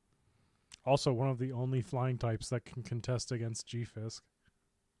also one of the only flying types that can contest against G-Fisk.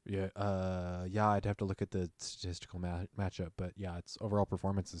 Yeah, I'd have to look at the statistical matchup, but yeah, its overall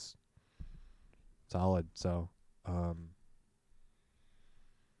performance is solid. So, I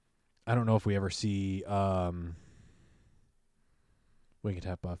don't know if we ever see Wing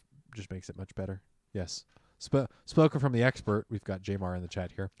Attack buff. Just makes it much better. Yes. Spoken from the expert. We've got Jamar in the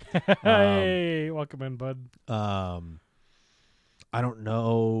chat here. Hey, welcome in, bud. I don't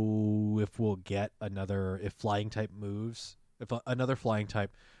know if we'll get if flying type moves, another flying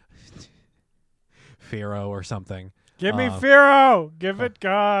type, Pharaoh or something. Give me Pharaoh. Give it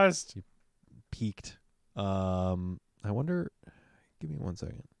cost. Peaked. I wonder. Give me 1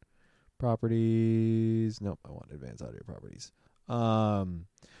 second. Properties. Nope. I want advanced audio properties.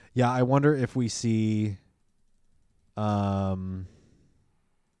 Yeah. I wonder if we see. Let me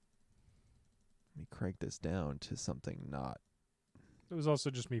crank this down to something not. It was also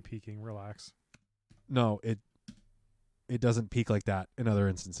just me peeking. Relax. No, it doesn't peak like that in other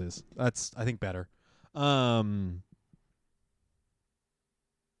instances. That's, I think, better.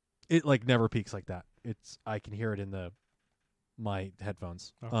 It like never peaks like that. I can hear it in my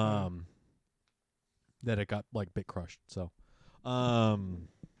headphones. Okay. That it got like bit crushed. So, I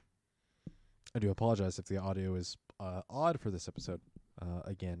do apologize if the audio is odd for this episode.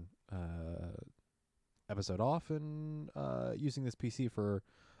 Again, episode off and using this PC for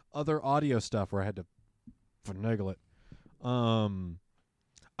other audio stuff where I had to finagle it.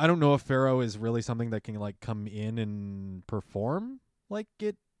 I don't know if Pharaoh is really something that can like come in and perform like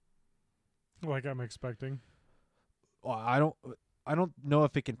it. Like I'm expecting. I don't know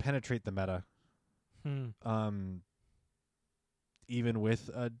if it can penetrate the meta. Even with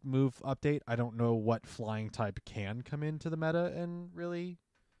a move update, I don't know what flying type can come into the meta and really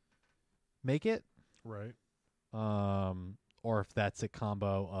make it. Right. Or if that's a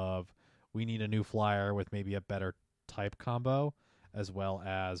combo of we need a new flyer with maybe a better type combo, as well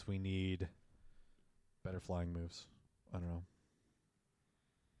as we need better flying moves. I don't know.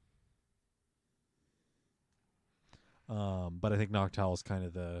 But I think Noctowl is kind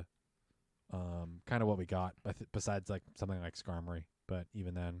of the kind of what we got. Besides like something like Skarmory, but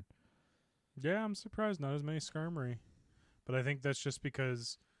even then, yeah, I'm surprised not as many Skarmory. But I think that's just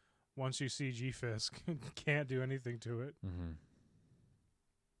because once you see G-Fisk, can't do anything to it. Mm-hmm.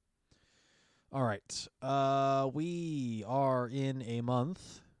 All right. We are in a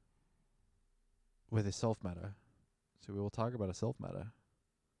month with a self meta, so we will talk about a self meta.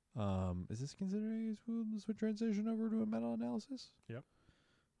 Is this considering a smooth transition over to a meta analysis? Yep.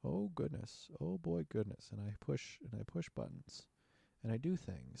 Oh goodness. Oh boy goodness. And I push buttons. And I do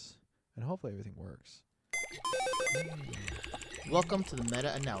things. And hopefully everything works. Welcome to the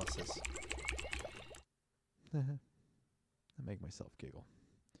meta-analysis. I make myself giggle.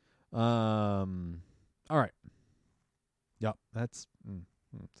 All right. Yep, that's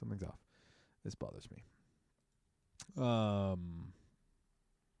something's off. This bothers me.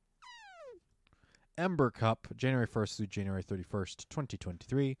 Ember Cup, January 1st through January 31st,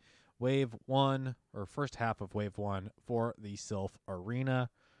 2023. Wave 1, or first half of Wave 1 for the Sylph Arena.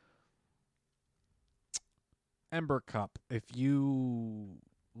 Ember Cup, if you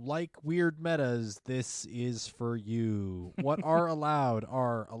like weird metas, this is for you. What are allowed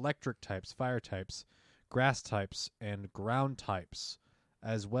are electric types, fire types, grass types, and ground types,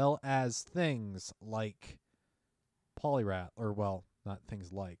 as well as things like Poliwrath, or well, not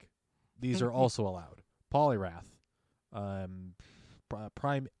things like. These are also allowed. Poliwrath,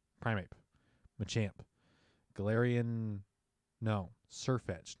 Primeape, Machamp, Galarian, no,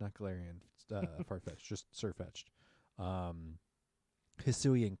 Sirfetch'd, not Galarian, Farfetch'd, just Sirfetch'd.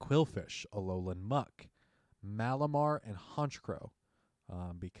 Hisuian Quillfish, Alolan Muck, Malamar, and Honchkrow,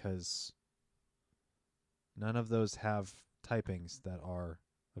 because none of those have typings that are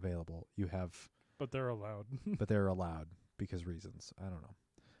available. You have... But they're allowed. But they're allowed because reasons. I don't know.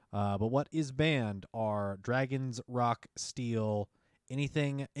 But what is banned are dragons, rock, steel,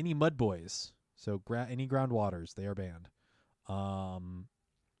 any mud boys. So any ground waters, they are banned.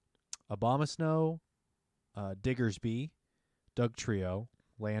 Abomasnow, Diggersby, Dugtrio,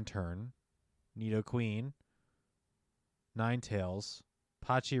 Lantern, Nidoqueen, Ninetales,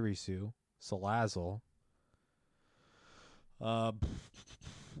 Pachirisu, Salazzle,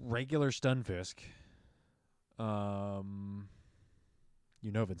 regular Stunfisk, Unova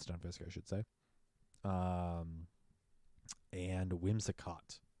Stunfisk, I should say, and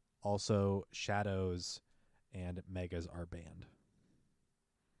Whimsicott. Also, Shadows and Megas are banned.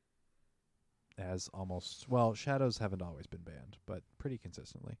 Shadows haven't always been banned, but pretty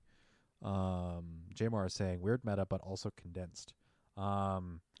consistently. Jamar is saying weird meta, but also condensed.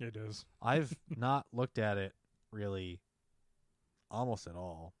 It is. I've not looked at it really almost at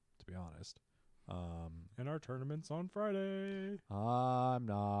all, to be honest. And our tournament's on Friday. I'm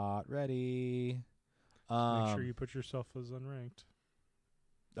not ready. Make sure you put yourself as unranked.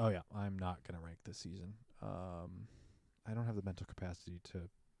 Oh yeah, I'm not gonna rank this season. I don't have the mental capacity to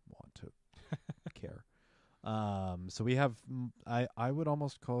want to care. So we have. I would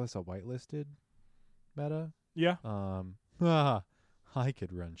almost call this a whitelisted meta. Yeah. I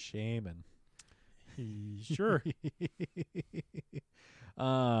could run Shaman. Sure.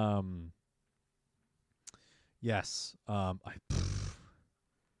 Yes.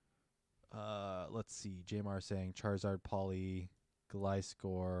 Let's see. Jamar saying Charizard, Poly,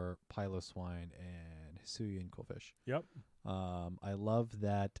 Gliscor, Piloswine, and Hisuian Qwilfish. Yep. I love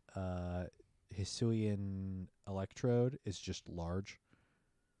that Hisuian Electrode is just large.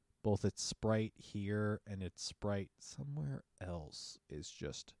 Both its sprite here and its sprite somewhere else is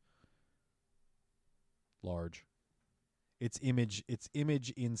just large. Its image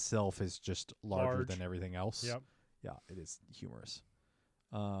in self is just larger than everything else. Yep. Yeah, it is humorous.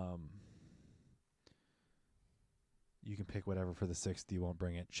 You can pick whatever for the 6th. You won't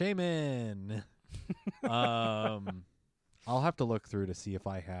bring it. Shaman. I'll have to look through to see if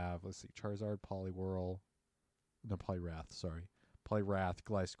I have. Let's see. Charizard, Poliwhirl. No, Poliwrath. Sorry. Poliwrath,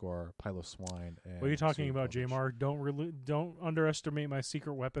 Gliscor, Piloswine, and what are you talking about, Qwilfish. Jamar? Don't underestimate my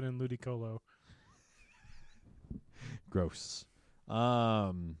secret weapon in Ludicolo. Gross.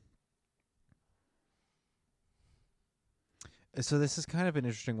 So this is kind of an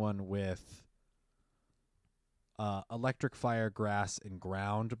interesting one with electric, fire, grass, and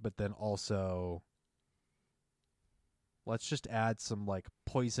ground, but then also let's just add some like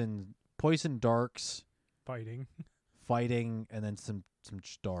poison darks, Fighting, and then some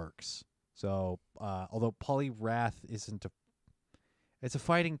darks. So although Poliwrath isn't it's a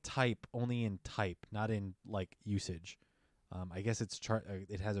fighting type only in type, not in like usage. I guess it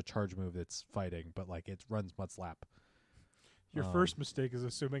has a charge move that's fighting, but like it runs Mudslap. Your first mistake is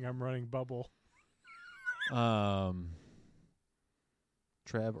assuming I'm running Bubble. Trev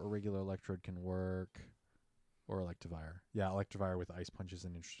or regular Electrode can work, or Electivire. Yeah, Electivire with Ice Punch is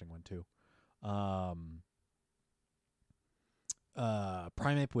an interesting one too.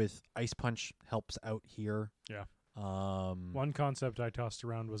 Primeape with Ice Punch helps out here. Yeah. One concept I tossed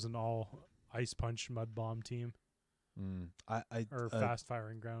around was an all Ice Punch Mud Bomb team. Fast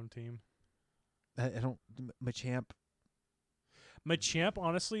firing ground team. I don't. Machamp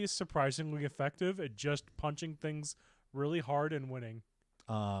honestly is surprisingly effective at just punching things really hard and winning.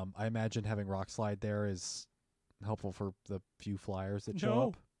 I imagine having Rock Slide there is helpful for the few flyers that show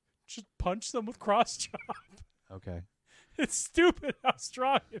up. Just punch them with Cross Chop. Okay. It's stupid how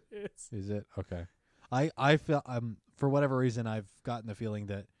strong it is. Is it? Okay. I feel for whatever reason I've gotten the feeling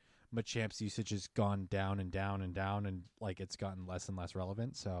that Machamp's usage has gone down and down and down, and like it's gotten less and less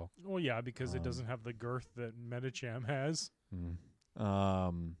relevant. So well, yeah, because it doesn't have the girth that Medicham has.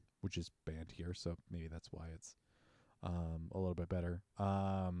 Which is banned here, so maybe that's why it's a little bit better.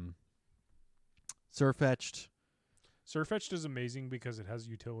 Surfetched is amazing because it has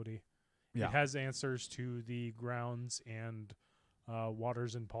utility. Yeah. It has answers to the grounds and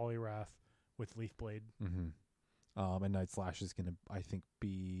waters and Poliwrath with Leaf Blade. Mm-hmm. And Night Slash is going to, I think,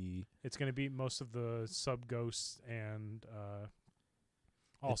 be... It's going to beat most of the sub-ghosts and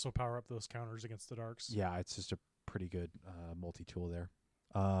also power up those counters against the darks. Yeah, it's just a pretty good multi-tool there.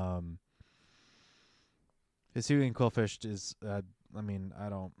 Hisuian Qwilfish is, I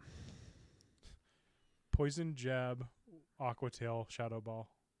don't... Poison Jab, Aqua Tail, Shadow Ball.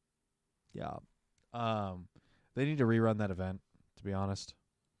 Yeah. They need to rerun that event, to be honest.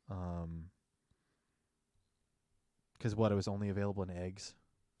 Because it was only available in eggs.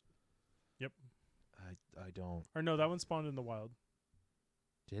 Yep. I don't... Or no, that one spawned in the wild.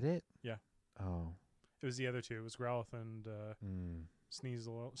 Did it? Yeah. Oh. It was the other two. It was Growlithe and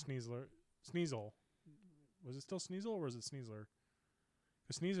Sneasel. Was it still Sneasel or was it Sneasler?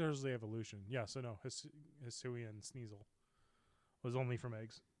 Because Sneasler is the evolution. Yeah, so no. Hisuian Sneasel was only from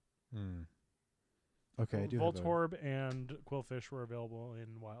eggs. Okay, I do Voltorb and Qwilfish were available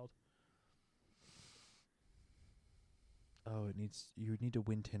in wild. Oh, you would need to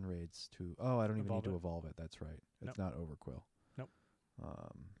win 10 raids to... Oh, I don't even need to evolve it. That's right. It's not Overquill. Nope.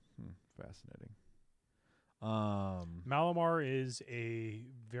 Fascinating. Malamar is a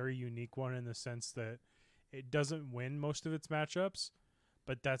very unique one in the sense that it doesn't win most of its matchups,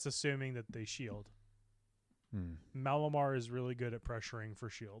 but that's assuming that they shield. Malamar is really good at pressuring for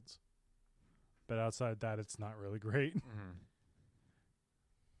shields. But outside that, it's not really great.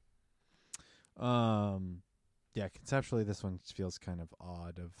 Yeah, conceptually, this one feels kind of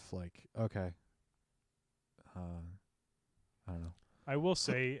odd. Of like, okay, I don't know. I will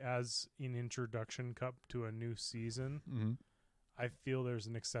say, as an introduction cup to a new season, I feel there's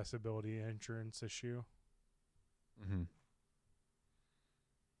an accessibility insurance issue. Mm-hmm.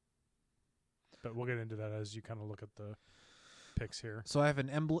 But we'll get into that as you kind of look at the picks here. So I have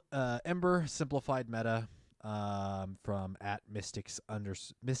an Ember simplified meta from at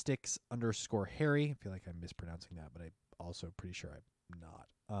Mystics_Harry. I feel like I'm mispronouncing that, but I'm also pretty sure I'm not.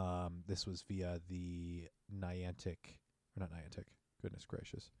 This was via the goodness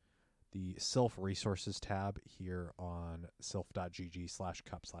gracious, the Sylph Resources tab here on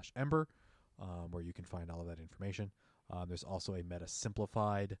sylph.gg/cup/ember, where you can find all of that information. There's also a meta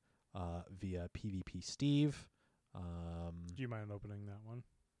simplified via PvP Steve. Do you mind opening that one?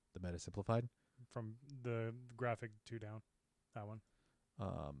 The meta simplified? From the graphic 2 down. That one.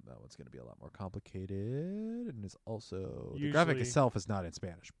 That one's going to be a lot more complicated, and is also Usually, the graphic itself is not in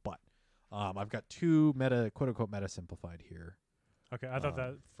Spanish, but I've got two quote unquote meta simplified here. Okay, I thought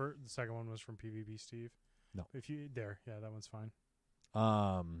the second one was from PvP Steve. No, if you that one's fine.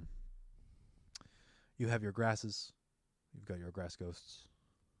 You have your grasses. You've got your grass ghosts.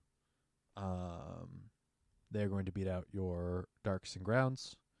 They're going to beat out your darks and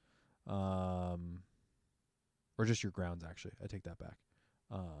grounds, or just your grounds. Actually, I take that back.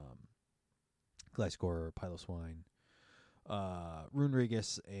 Gliscor, Piloswine,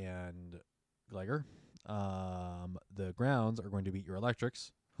 Runerigus, and Gligar. The grounds are going to beat your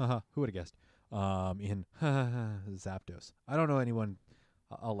electrics. Haha, who would have guessed? In Zapdos. I don't know anyone.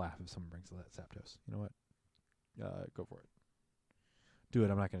 I'll laugh if someone brings that Zapdos. You know what? Go for it. Do it.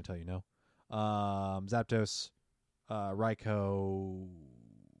 I'm not going to tell you no. Zapdos, Raikou,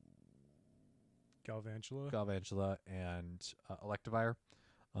 Galvantula, and Electivire.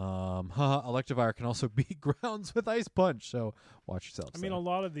 Electivire can also beat grounds with Ice Punch, so watch yourselves. I mean, a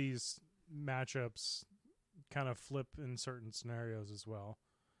lot of these matchups kind of flip in certain scenarios as well.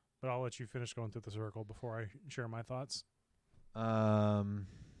 But I'll let you finish going through the circle before I share my thoughts.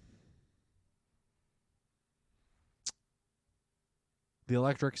 The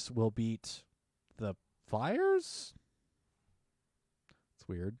electrics will beat the fires? It's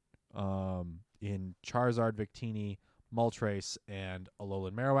weird. In Charizard, Victini, Moltres, and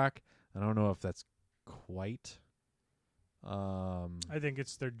Alolan Marowak. I don't know if that's quite. I think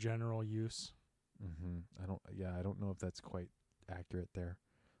it's their general use. Mm-hmm. I don't know if that's quite accurate there.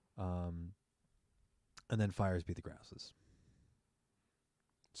 And then fires beat the grasses.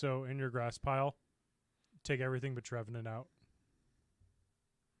 So in your grass pile, take everything but Trevenant out.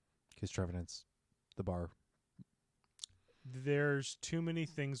 Because Trevenant's the bar. There's too many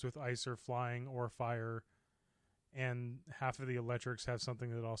things with ice or flying or fire, and half of the electrics have something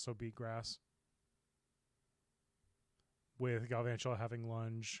that also beat grass. With Galvantula having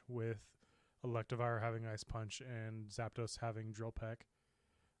lunge, with Electivire having Ice Punch, and Zapdos having Drill Peck.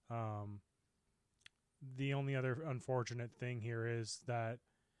 The only other unfortunate thing here is that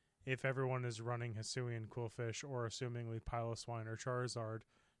if everyone is running Hisuian, Quillfish, or assumingly Piloswine or Charizard,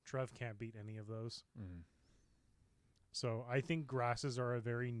 Trev can't beat any of those. Mm. So I think grasses are a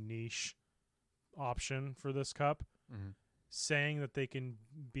very niche option for this cup. Mm-hmm. Saying that they can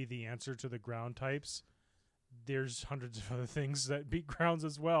be the answer to the ground types, there's hundreds of other things that beat grounds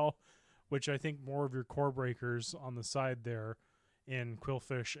as well, which I think more of your core breakers on the side there in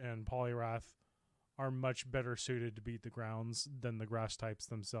Quillfish and Poliwrath are much better suited to beat the grounds than the grass types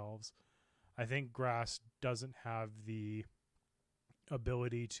themselves. I think grass doesn't have the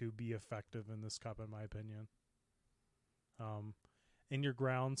ability to be effective in this cup, in my opinion. In your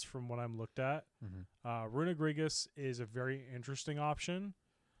grounds, from what I'm looked at, Runerigus is a very interesting option,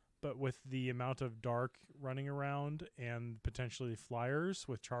 but with the amount of dark running around and potentially flyers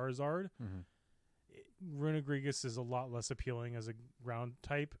with Charizard, Runerigus is a lot less appealing as a ground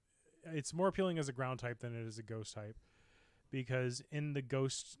type. It's more appealing as a ground type than it is a ghost type, because in the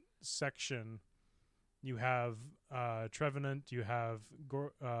ghost section, you have Trevenant, you have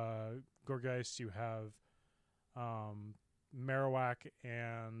Gourgeist, you have Marowak,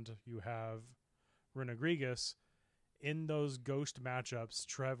 and you have Runerigus. In those ghost matchups,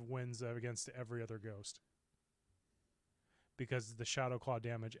 Trev wins against every other ghost because the Shadow Claw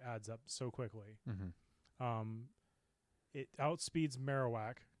damage adds up so quickly. It outspeeds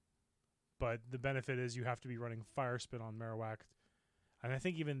Marowak, but the benefit is you have to be running Fire Spin on Marowak. And I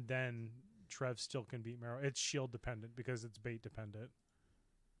think even then, Trev still can beat Marowak. It's shield dependent because it's bait dependent.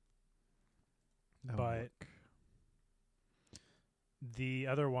 But the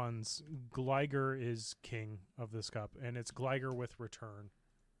other ones, Gligar is king of this cup, and it's Gligar with return.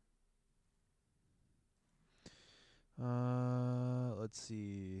 Let's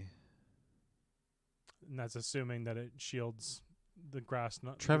see. And that's assuming that it shields the grass.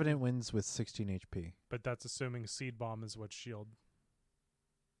 Trevenant wins with 16 HP. But that's assuming Seed Bomb is what shield.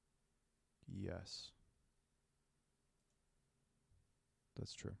 Yes.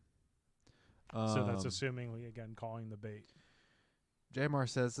 That's true. So that's assuming, again, calling the bait. JMR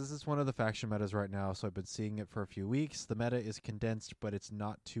says, this is one of the faction metas right now, so I've been seeing it for a few weeks. The meta is condensed, but it's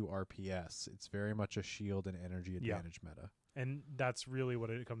not too RPS. It's very much a shield and energy advantage meta. And that's really what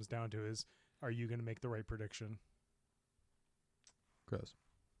it comes down to is, are you going to make the right prediction? Gross.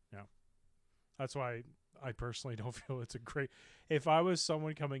 Yeah. That's why I personally don't feel it's a great... If I was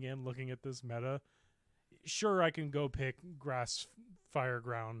someone coming in looking at this meta, sure, I can go pick grass, fire,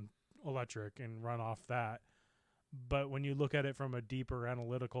 ground, electric and run off that. But when you look at it from a deeper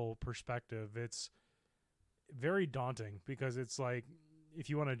analytical perspective, it's very daunting because it's like, if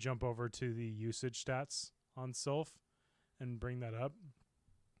you want to jump over to the usage stats on Sylph and bring that up,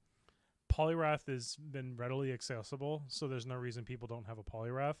 Poliwrath has been readily accessible, so there's no reason people don't have a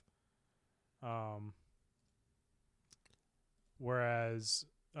Poliwrath. Whereas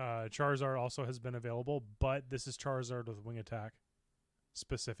Charizard also has been available, but this is Charizard with wing attack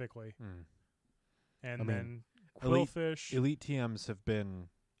specifically. And then Quillfish. Elite TMs have been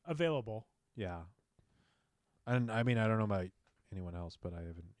available. Yeah. And I mean, I don't know about anyone else, but I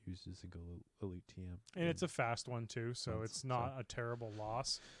haven't used a single Elite TM. And it's a fast one too, so it's not a terrible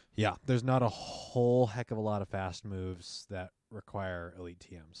loss. Yeah, there's not a whole heck of a lot of fast moves that require Elite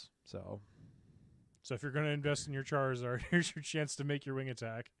TMs. So if you're going to invest in your Charizard, here's your chance to make your wing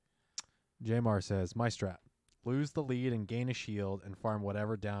attack. Jamar says, my strat. Lose the lead and gain a shield and farm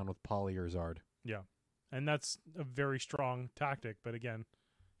whatever down with Poly or Zard. Yeah. And that's a very strong tactic, but again,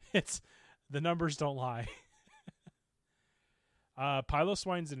 it's the numbers don't lie.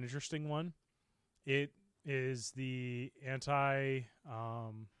 Piloswine's an interesting one. It is the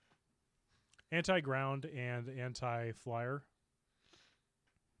anti-ground and anti-flyer.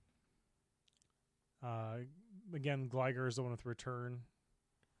 Again, Gligar is the one with return.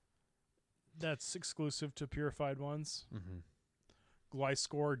 That's exclusive to purified ones.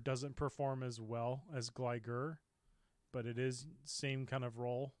 Gliscor doesn't perform as well as Gligar, but it is same kind of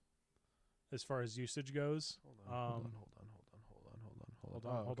role as far as usage goes. Hold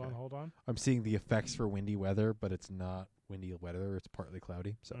on. I'm seeing the effects for windy weather, but it's not windy weather. It's partly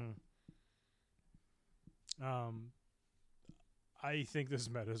cloudy. So, I think this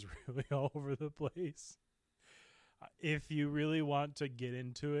meta is really all over the place. If you really want to get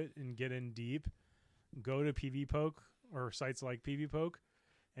into it and get in deep, go to PvPoke or sites like PvPoke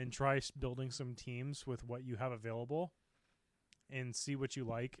and try building some teams with what you have available and see what you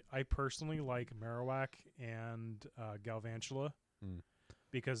like. I personally like Marowak and Galvantula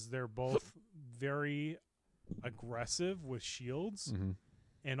because they're both very aggressive with shields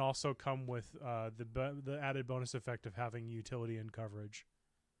and also come with the added bonus effect of having utility and coverage.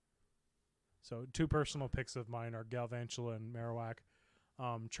 So two personal picks of mine are Galvantula and Marowak.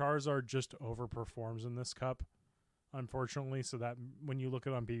 Charizard just overperforms in this cup, unfortunately, so that when you look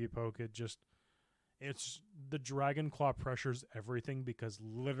at it on PvPoke, it's the Dragon Claw pressures everything because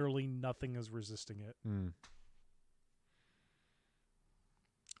literally nothing is resisting it.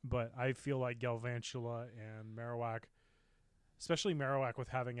 But I feel like Galvantula and Marowak, especially Marowak with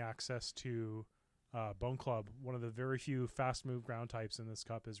having access to Bone Club, one of the very few fast move ground types in this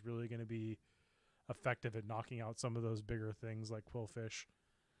cup, is really going to be effective at knocking out some of those bigger things like Quillfish.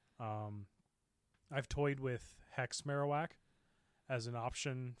 I've toyed with Hex Marowak as an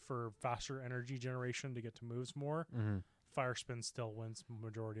option for faster energy generation to get to moves more. Fire Spin still wins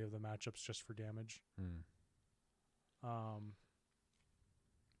majority of the matchups just for damage.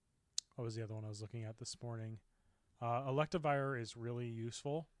 What was the other one I was looking at this morning? Electivire is really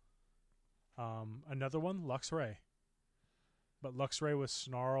useful. Another one, Luxray. But Luxray with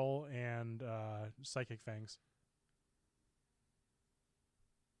Snarl and Psychic Fangs.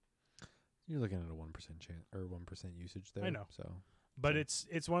 You're looking at a 1% chance or 1% usage there. I know. But it's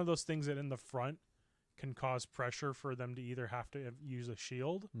one of those things that in the front can cause pressure for them to either have to use a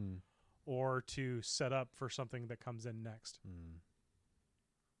shield or to set up for something that comes in next.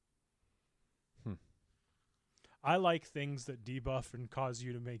 I like things that debuff and cause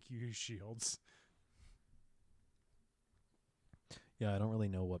you to make you use shields. Yeah, I don't really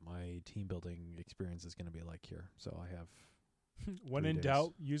know what my team building experience is going to be like here. So I have when in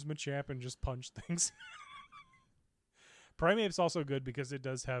doubt, use Machamp and just punch things. Primeape's also good because it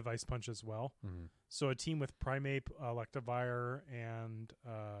does have Ice Punch as well. So a team with Primeape, Electivire, and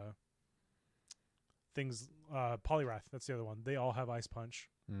Poliwrath, that's the other one. They all have Ice Punch.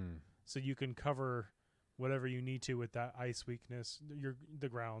 So you can cover whatever you need to with that ice weakness, the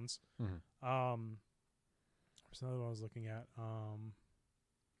grounds. There's another one I was looking at.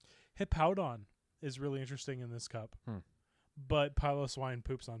 Hippowdon is really interesting in this cup. But Piloswine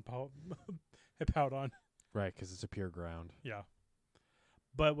poops on Hippowdon. Right, because it's a pure ground. Yeah.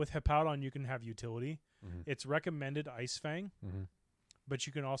 But with Hippowdon, you can have utility. Mm-hmm. It's recommended Ice Fang, Mm-hmm. but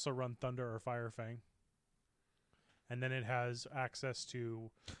you can also run Thunder or Fire Fang. And then it has access to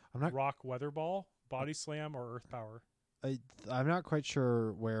Rock Weather Ball, Body Slam, or Earth Power. I'm not quite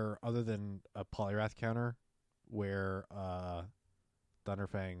sure where, other than a Poliwrath counter, where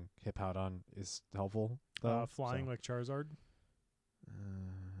Thunderfang Hippowdon is helpful. Though, flying like Charizard.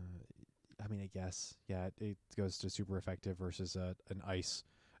 I mean, I guess, yeah, it goes to super effective versus an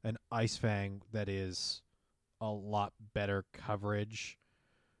Ice Fang that is a lot better coverage,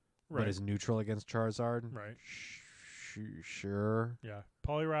 Right. but is neutral against Charizard. Right. Sure. Yeah.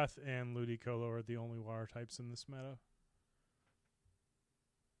 Poliwrath and Ludicolo are the only water types in this meta.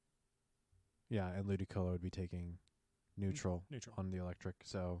 Yeah, and Ludicolo would be taking neutral on the electric,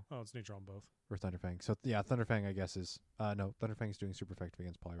 so Oh, it's neutral on both. or Thunderfang. So yeah, Thunderfang I guess is no, Thunderfang is doing super effective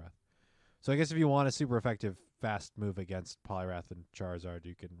against Poliwrath. So I guess if you want a super effective fast move against Poliwrath and Charizard,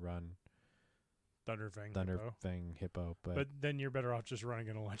 you can run Thunderfang Hippo, but then you're better off just running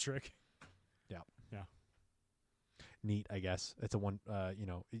an electric. Yeah. Neat, I guess. It's a one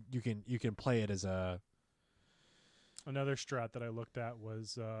you can play it as a Another strat that I looked at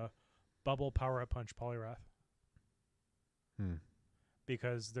was Bubble Power Up Punch Poliwrath.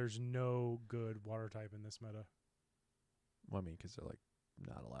 Because there's no good water type in this meta. Well, I mean, because they're like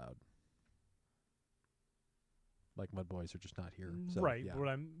not allowed. Like Mud Boys are just not here. So, right.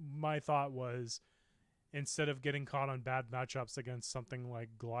 Yeah. My thought was, instead of getting caught on bad matchups against something like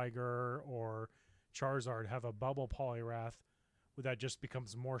Gligar or Charizard, have a Bubble Poliwrath that just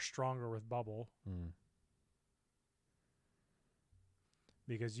becomes more stronger with Bubble.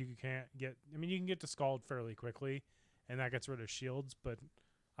 Because you can't get... I mean, you can get to Scald fairly quickly, and that gets rid of shields, but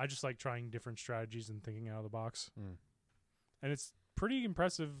I just like trying different strategies and thinking out of the box. And it's pretty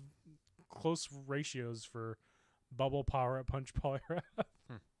impressive close ratios for Bubble Power Up Punch Poliwrath.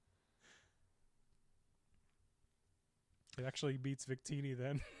 It actually beats Victini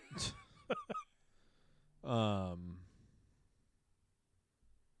then.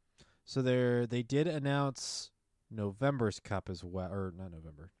 So they did announce November's Cup as well, or not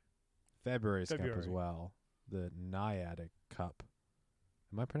November, February's Cup as well. The Naiad Cup.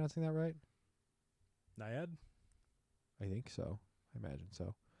 Am I pronouncing that right? Naiad? I think so. I imagine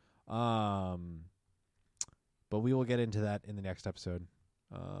so. But we will get into that in the next episode.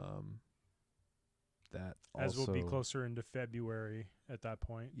 That as also, we'll be closer into February at that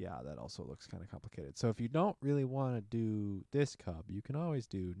point. Yeah, that also looks kind of complicated. So if you don't really want to do this cup, you can always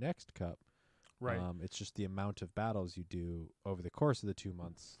do next cup. Right. It's just the amount of battles you do over the course of the 2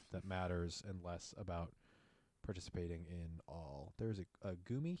 months that matters, and less about participating in all. There's a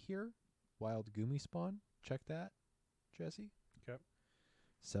Goomy here, wild Goomy spawn. Check that, Jesse. Okay.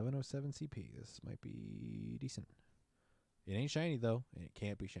 707 CP. This might be decent. It ain't shiny though, and it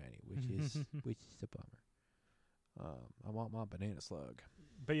can't be shiny, which is a bummer. I want my banana slug.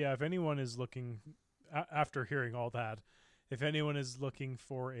 But yeah, if anyone is looking, after hearing all that, if anyone is looking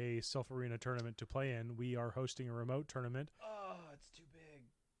for a Self Arena tournament to play in, we are hosting a remote tournament. Oh, it's too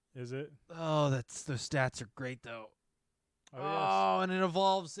big. Is it? Oh, those stats are great though. Oh, yes. And it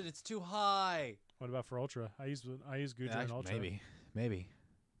evolves and it's too high. What about for Ultra? I use Guja in Ultra. Maybe.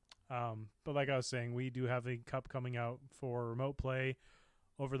 But like I was saying, we do have a cup coming out for remote play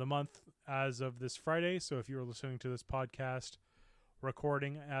over the month as of this Friday. So if you're listening to this podcast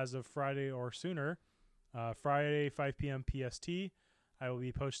recording as of Friday or sooner, Friday, 5 p.m. PST, I will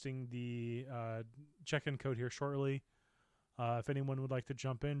be posting the check-in code here shortly. If anyone would like to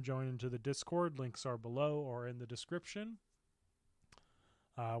jump in, join into the Discord. Links are below or in the description.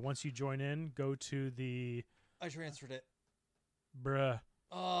 Once you join in, go to the... I transferred it. Bruh.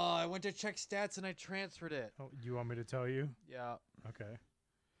 Oh, I went to check stats and I transferred it. Oh, you want me to tell you? Yeah. Okay.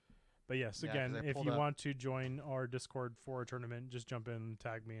 But yes, Yeah, again, 'cause I if pulled you up- want to join our Discord for a tournament, just jump in,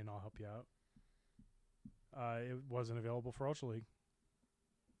 tag me, and I'll help you out. It wasn't available for Ultra League.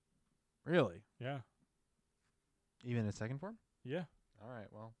 Really? Yeah. Even in second form? Yeah. All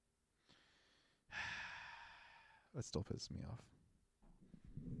right, well. That still pisses me off.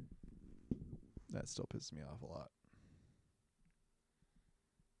 That still pisses me off a lot.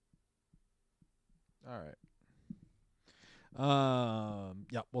 All right.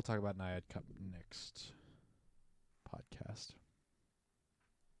 Yeah, we'll talk about Naiad Cup next podcast.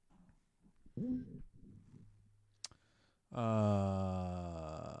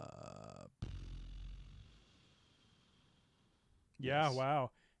 Yeah, Yes.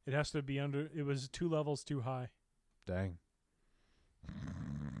 wow. It has to be under... It was 2 levels too high. Dang.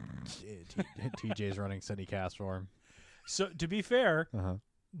 TJ's running Cindy Cast for him. So, to be fair, Uh-huh.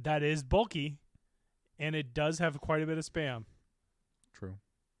 that is bulky, and it does have quite a bit of spam. True.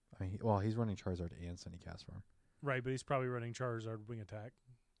 I mean, well, he's running Charizard and Sunny Castform, Right, but he's probably running Charizard Wing Attack.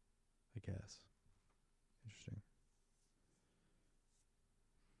 I guess. Interesting.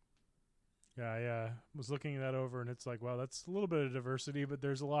 Yeah, I was looking that over, and it's like, wow, that's a little bit of diversity, but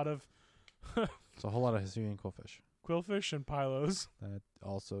there's a lot of It's a whole lot of Hisuian Quillfish. Quillfish and Pylos. That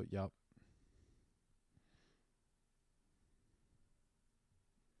also, yep.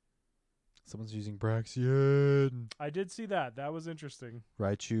 Someone's using Braxian. I did see that. That was interesting.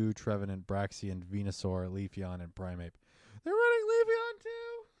 Raichu, Trevenant, Braxian, Venusaur, Leafeon, and Primeape. They're running Leafeon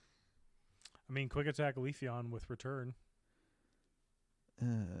too. I mean, Quick Attack Leafeon with return.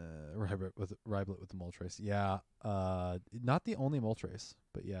 Ryblet with the Moltres. Yeah. Not the only Moltres,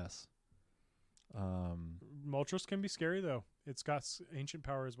 but yes. Moltres can be scary, though. It's got ancient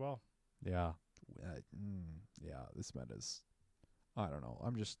power as well. Yeah. Yeah, this meta's... I don't know.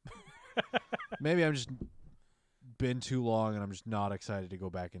 I'm just... maybe I'm just been too long and I'm just not excited to go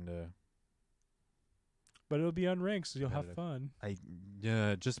back into... But it'll be unranked, so you'll have fun.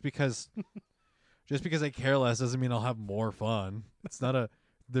 Yeah, just because... just because I care less doesn't mean I'll have more fun. It's not a...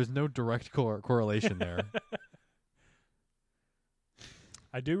 There's no direct correlation there.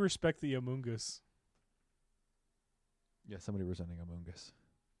 I do respect the Amoonguss. Yeah, somebody presenting Amoonguss.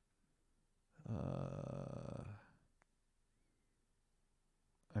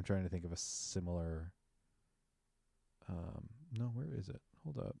 I'm trying to think of a similar... no, where is it?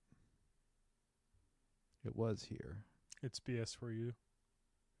 Hold up. It was here. It's BS for you.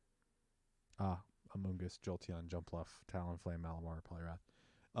 Amoonguss, Jolteon, Jumpluff, Talonflame, Malamar, Poliwrath.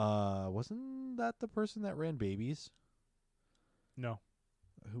 Wasn't that the person that ran babies? No.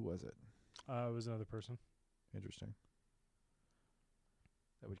 Who was it? It was another person. Interesting.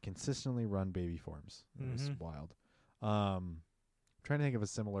 That would consistently run baby forms. It was wild. Trying to think of a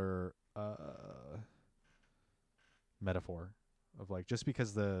similar metaphor of like just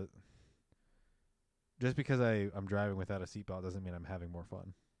because I'm driving without a seatbelt doesn't mean I'm having more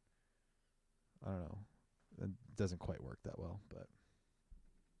fun. I don't know. It doesn't quite work that well, but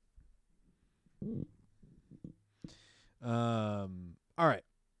all right.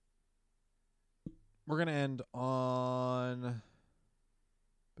 We're gonna end on a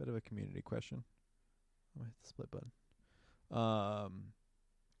bit of a community question. I'm gonna hit the split button.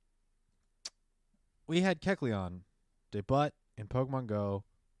 We had Kecleon debut in Pokemon Go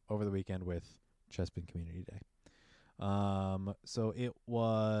over the weekend with Chespin Community Day. So it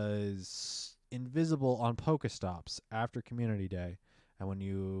was invisible on Pokestops after Community Day, and when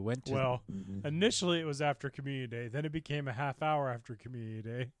you went to... Well, initially it was after Community Day, then it became a half hour after Community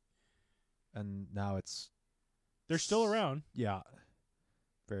Day. And now it's... They're still around. Yeah.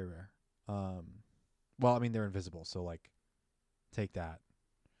 Very rare. Well, I mean, they're invisible, so, like, take that.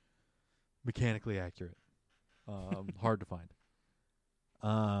 Mechanically accurate. Hard to find.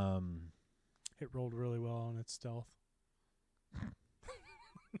 It rolled really well on its stealth.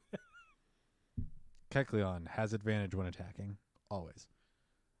 Kecleon has advantage when attacking. Always.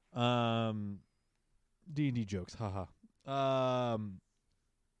 D&D jokes. Haha.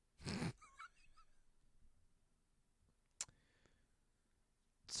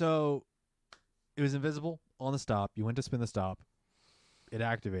 So it was invisible on the stop. You went to spin the stop. It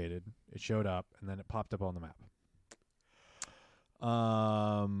activated. It showed up, and then it popped up on the map.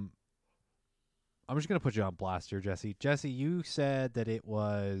 I'm just going to put you on blast here, Jesse. Jesse, you said that it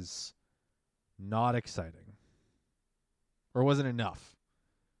was not exciting. Or wasn't enough.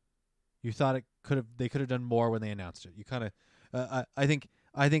 You thought they could have done more when they announced it. You kind of I think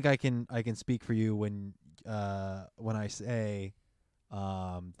I can speak for you when I say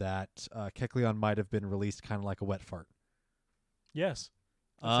that Kecleon might have been released kind of like a wet fart. Yes.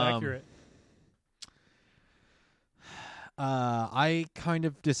 That's accurate. I kind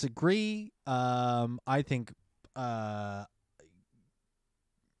of disagree. I think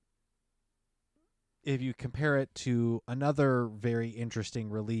if you compare it to another very interesting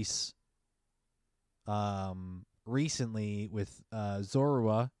release recently with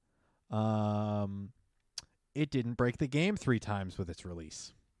Zorua, it didn't break the game 3 times with its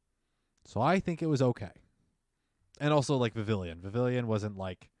release. So I think it was okay. And also like Vivillon. Vivillon wasn't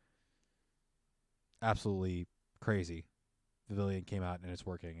like absolutely crazy. Vivillon came out and it's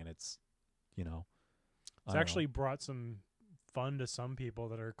working and it's, It's actually brought some fun to some people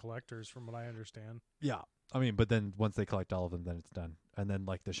that are collectors from what I understand. Yeah. I mean, but then once they collect all of them, then it's done. And then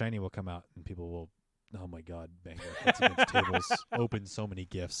like the shiny will come out and people will, oh my God, bang their heads against tables, open so many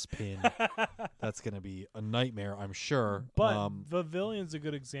gifts, pin. That's going to be a nightmare, I'm sure. But Vivillion's a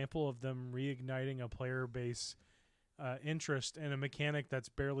good example of them reigniting a player base interest in a mechanic that's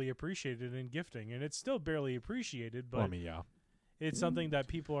barely appreciated in gifting. And it's still barely appreciated, but well, I mean, yeah. It's something that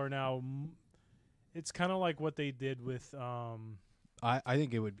people are now. It's kind of like what they did with. I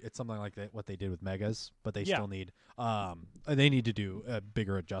think it's something like that, what they did with Megas, but they Yeah. still need they need to do a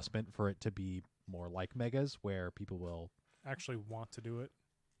bigger adjustment for it to be more like Megas, where people actually want to do it.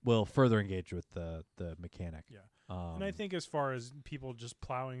 will further engage with the mechanic. Yeah. And I think as far as people just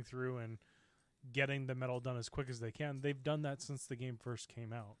plowing through and getting the metal done as quick as they can, they've done that since the game first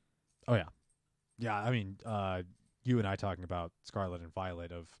came out. Oh yeah, yeah. I mean, you and I talking about Scarlet and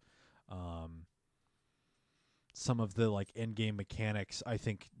Violet of some of the like end game mechanics. I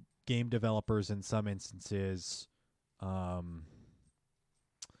think game developers in some instances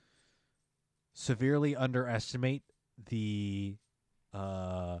severely underestimate the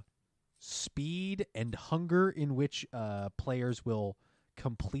speed and hunger in which players will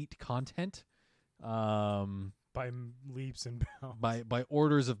complete content. By leaps and bounds. By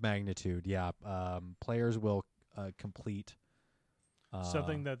orders of magnitude, yeah. Players will complete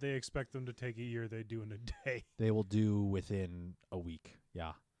something that they expect them to take a year, they do in a day. They will do within a week.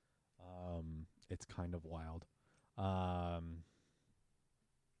 Yeah, it's kind of wild.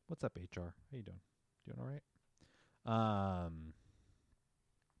 What's up, HR? How you doing? Doing all right?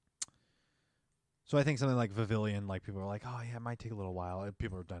 So I think something like Pavilion, like people are like, oh yeah, it might take a little while.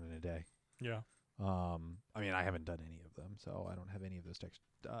 People are done in a day. Yeah. I mean, I haven't done any of them, so I don't have any of those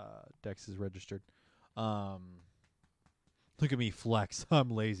dexes registered. Look at me flex. I'm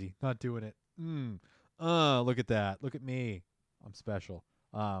lazy, not doing it. Look at that. Look at me. I'm special.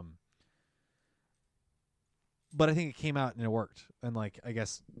 But I think it came out and it worked. And like, I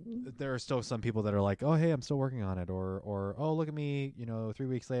guess there are still some people that are like, oh, hey, I'm still working on it, or oh, look at me, 3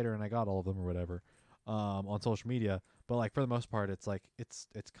 weeks later and I got all of them or whatever, on social media. But like for the most part, it's like it's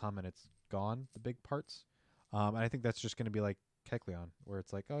come and it's gone, the big parts. And I think that's just going to be like Kecleon, where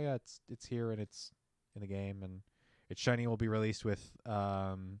it's like, oh yeah, it's here and it's in the game, and its shiny will be released with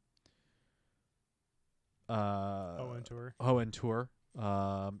Hoenn Tour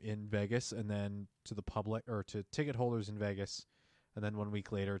in Vegas, and then to the public or to ticket holders in Vegas, and then 1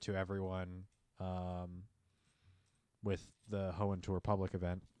 week later to everyone with the Hoenn Tour public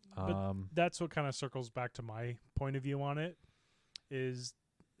event. But that's what kind of circles back to my point of view on it, is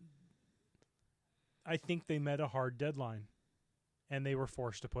I think they met a hard deadline and they were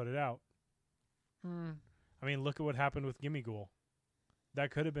forced to put it out. I mean, look at what happened with Gimme Ghoul. That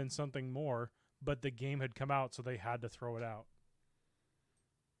could have been something more, but the game had come out, so they had to throw it out.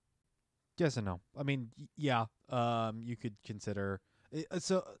 Yes and no. I mean, yeah, you could consider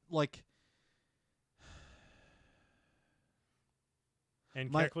so like.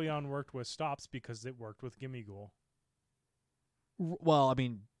 And Kecleon worked with stops because it worked with Gimme Ghoul. Well, I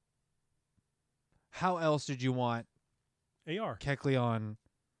mean, how else did you want AR Kecleon?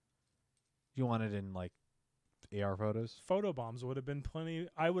 You want it in like AR photos? Photobombs would have been plenty.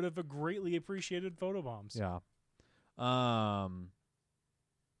 I would have greatly appreciated photobombs. Yeah.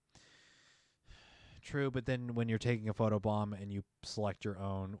 True, but then when you're taking a photobomb and you select your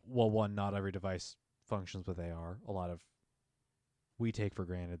own, well, one, not every device functions with AR. We take for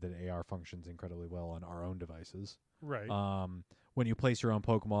granted that AR functions incredibly well on our own devices. Right. When you place your own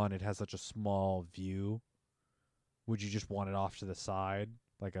Pokemon, it has such a small view. Would you just want it off to the side,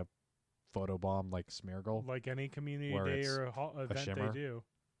 like a photobomb, like Smeargle? Like any community where day or event they shimmer? do.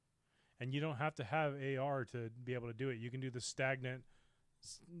 And you don't have to have AR to be able to do it. You can do the stagnant,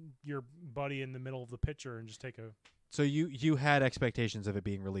 your buddy in the middle of the picture, and just take a... So you had expectations of it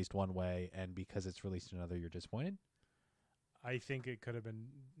being released one way, and because it's released another, you're disappointed? I think it could have been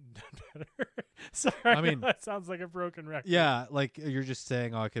done better. Sorry, I mean, that sounds like a broken record. Yeah, like you're just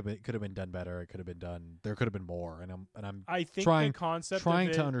saying, oh, it could have been done better. It could have been done. There could have been more, and I'm I think trying the concept trying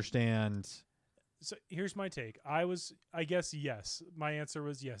of to it, understand. So here's my take. I guess yes. My answer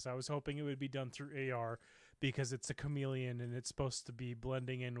was yes. I was hoping it would be done through AR because it's a chameleon and it's supposed to be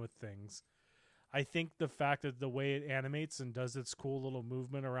blending in with things. I think the fact that the way it animates and does its cool little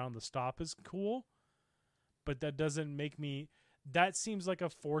movement around the stop is cool, but that doesn't make me... That seems like a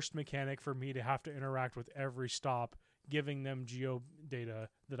forced mechanic for me to have to interact with every stop, giving them geo data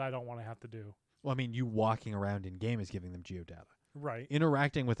that I don't want to have to do. Well, I mean, you walking around in game is giving them geodata. Right.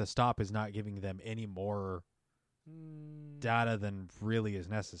 Interacting with a stop is not giving them any more data than really is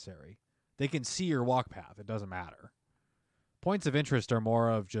necessary. They can see your walk path. It doesn't matter. Points of interest are more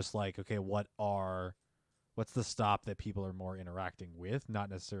of just like, okay, what's the stop that people are more interacting with? Not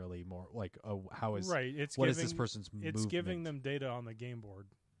necessarily more like, how is right. Is this person's movement? It's giving them data on the game board.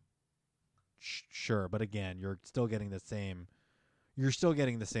 Sure, but again, you're still getting the same. You're still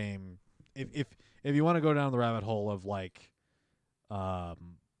getting the same. If you want to go down the rabbit hole of like,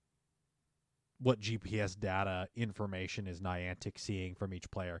 what GPS data information is Niantic seeing from each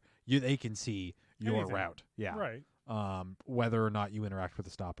player. They can see your Anything. route. Yeah. Right. Whether or not you interact with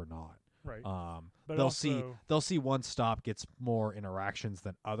the stop or not. Right. But also, they'll see one stop gets more interactions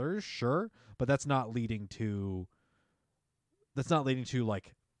than others, sure, but that's not leading to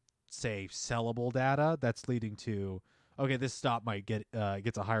like, say, sellable data. That's leading to, okay, this stop might gets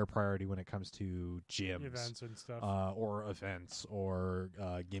a higher priority when it comes to gyms, events and stuff. or events, or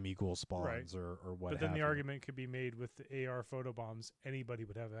gimme ghoul spawns, Right. or what. But then have the you. argument could be made with the AR photobombs. Anybody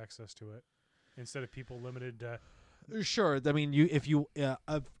would have access to it instead of people limited to. Sure. I mean,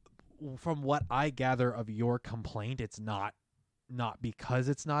 from what I gather of your complaint, it's not because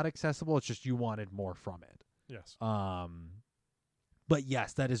it's not accessible. It's just you wanted more from it. Yes. But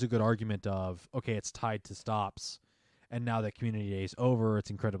yes, that is a good argument of, okay, it's tied to stops, and now that Community Day is over, it's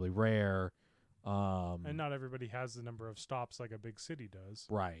incredibly rare. And not everybody has the number of stops like a big city does.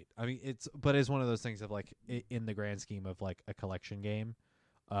 Right. I mean, it's one of those things of like, in the grand scheme of like a collection game,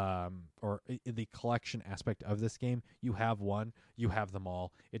 or in the collection aspect of this game, you have one, you have them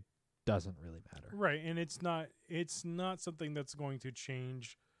all. It doesn't really matter. Right, and it's not something that's going to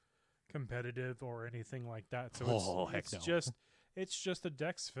change competitive or anything like that. So Heck it's no. just a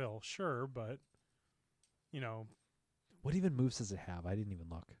dex fill, sure, but What even moves does it have? I didn't even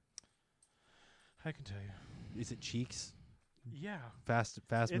look. I can tell you. Is it cheeks? Yeah. Fast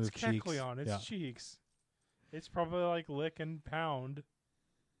It's move cheeks. Kecleon, it's Yeah. cheeks. It's probably like lick and pound.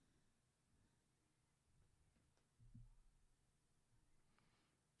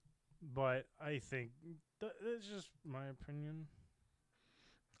 But I think that's just my opinion.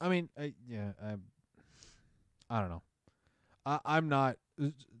 I mean, I don't know. I'm not.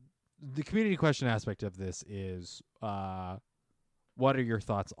 The community question aspect of this is, what are your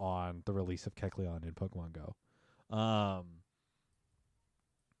thoughts on the release of Kecleon in Pokemon Go?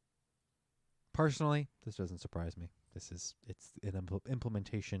 Personally, this doesn't surprise me. It's an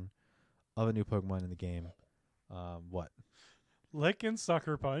implementation of a new Pokemon in the game. What? Lick and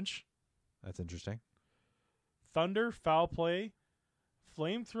Sucker Punch, That's interesting. Thunder, Foul Play,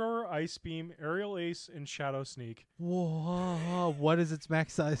 Flamethrower, Ice Beam, Aerial Ace, and Shadow Sneak. Whoa! What is its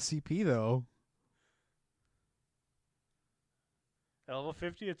max size CP though? At level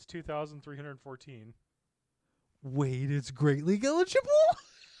 50, it's 2,314. Wait, it's Great League eligible?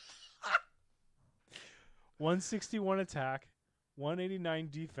 161 attack, 189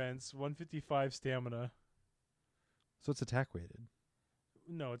 defense, 155 stamina. So it's attack weighted.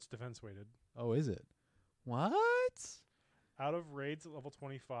 No, it's defense weighted. Oh, is it? What? Out of raids at level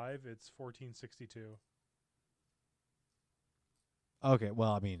 25, it's 1462. Okay,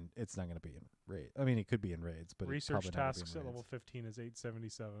 well, I mean, it's not going to be in raid. I mean, it could be in raids, but Research it's probably not gonna be tasks in at level raids. 15 is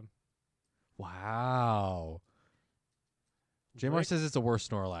 877. Wow. Jamar Lick- says it's a worse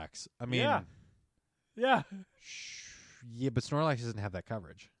Snorlax. I mean, Yeah. Yeah. yeah, but Snorlax doesn't have that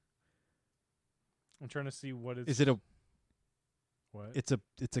coverage. I'm trying to see what Is it a? what? It's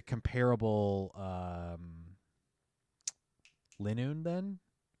a comparable Linoon then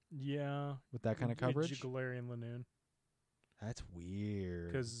Yeah. with that kind of coverage. Galarian Linoon. That's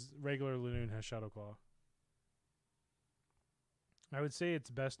weird. Because regular Linoon has Shadow Claw. I would say its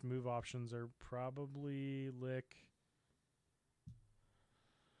best move options are probably Lick.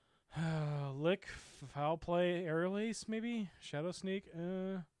 Lick, Foul Play, Aerial Ace, maybe? Shadow Sneak?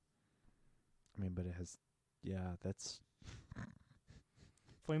 I mean, but it has. Yeah, that's.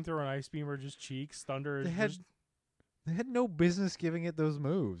 Flamethrower and Ice Beam are just cheeks. Thunder is They had just... They had no business giving it those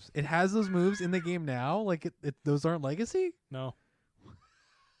moves. It has those moves in the game now. Like those aren't legacy. No.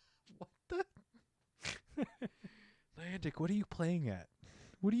 What the? Niantic, what are you playing at?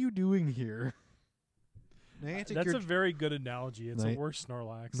 What are you doing here? Niantic, That's you're a very good analogy. It's Ni- a worse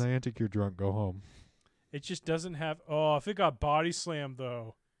Snorlax. Niantic, you're drunk. Go home. It just doesn't have... Oh, if it got Body Slammed,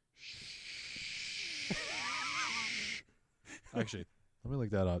 though. Actually, let me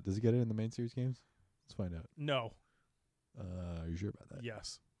look that up. Does he get it in the main series games? Let's find out. No. Are you sure about that?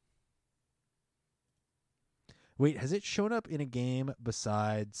 Yes. Wait, has it shown up in a game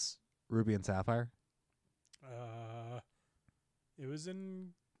besides Ruby and Sapphire? It was in...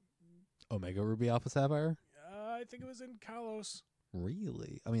 Omega Ruby Alpha Sapphire? I think it was in Kalos.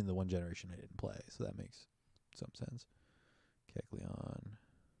 Really? I mean, the one generation I didn't play, so that makes some sense. Kecleon.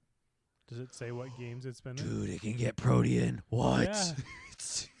 Does it say what games it's been in? Dude, it can get Protean. What? Yeah.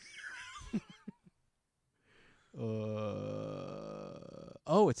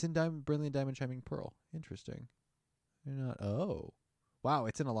 It's in Brilliant Diamond Shining Pearl. Interesting. You're not. Oh, wow!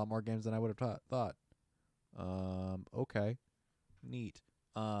 It's in a lot more games than I would have thought. Okay, neat.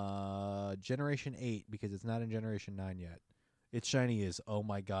 Generation 8 because it's not in Generation 9 yet. Its shiny is, oh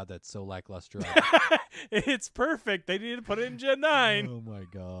my god, that's so lackluster. It's perfect. They need to put it in Gen 9. Oh my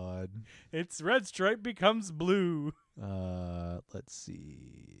god. Its red stripe becomes blue. Let's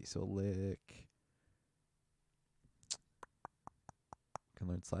see. So Lick can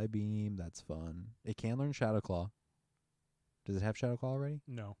learn Psybeam. That's fun. It can learn Shadow Claw. Does it have Shadow Claw already?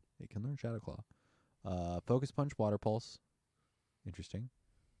 No. It can learn Shadow Claw. Focus Punch, Water Pulse. Interesting.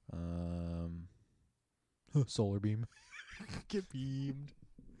 Solar Beam. Get beamed.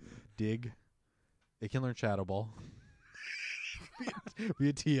 Dig. It can learn Shadow Ball.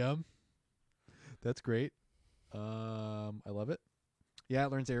 Via TM. That's great. I love it. Yeah,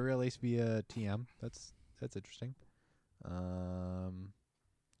 it learns Aerial Ace via TM. That's interesting.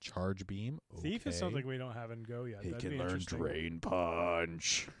 Charge Beam. Thief is something we don't have in Go yet. It That'd can be learn interesting. Drain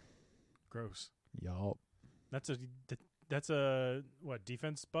Punch. Gross. Yup. That's a what,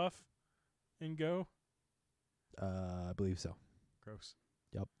 defense buff in Go? I believe so. Gross.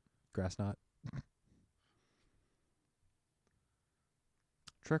 Grass Knot.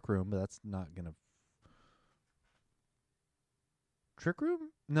 Trick Room, but that's not gonna. Trick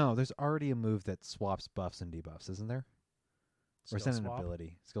Room? No, there's already a move that swaps buffs and debuffs, isn't there? Or is that an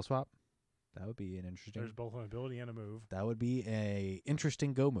ability? Skill swap? That would be an interesting. There's both an ability and a move. That would be a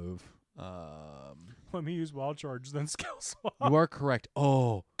interesting Go move. Let me use Wild Charge, then skill swap. You are correct.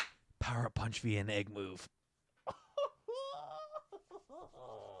 Oh, Power Up Punch via an egg move.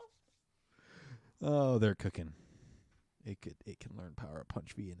 Oh, they're cooking. It can learn Power Up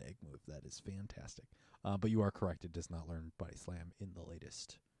Punch via an egg move. That is fantastic. But you are correct. It does not learn Body Slam in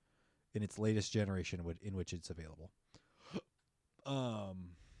its latest generation in which it's available.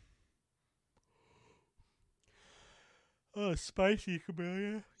 Spicy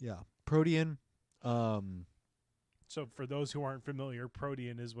Chameleon. Yeah. Protean. So for those who aren't familiar,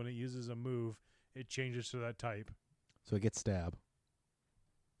 Protean is when it uses a move, it changes to that type. So it gets stab.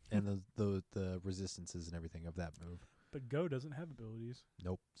 And the resistances and everything of that move. But Go doesn't have abilities.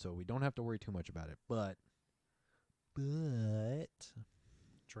 Nope. So we don't have to worry too much about it. But Drain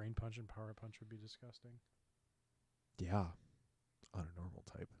Punch and Power Punch would be disgusting. yeah, on a normal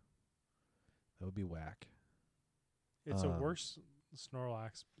type, that would be whack. It's a worse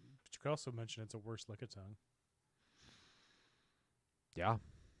Snorlax, but you could also mention it's a worse Lickitung. Yeah,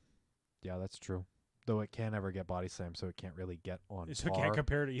 that's true. Though it can't ever get Body Slam, so it can't really get on So it par. can't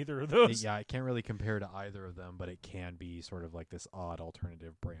compare to either of those. Yeah, it can't really compare to either of them, but it can be sort of like this odd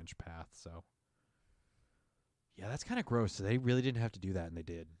alternative branch path. So, yeah, that's kind of gross. So they really didn't have to do that, and they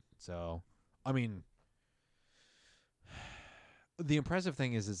did. So, I mean, the impressive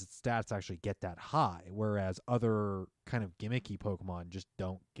thing is its stats actually get that high, whereas other kind of gimmicky Pokemon just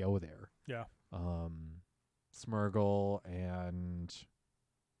don't go there. Yeah. Smeargle and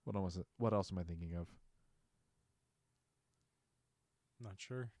what else am I thinking of? Not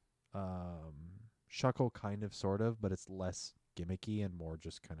sure. Shuckle kind of sort of, but it's less gimmicky and more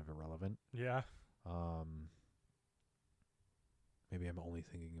just kind of irrelevant. Yeah. Maybe I'm only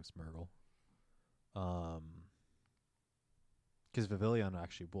thinking of Smeargle. Because Vivillon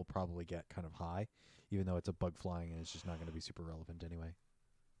actually will probably get kind of high, even though it's a bug flying and it's just not going to be super relevant anyway.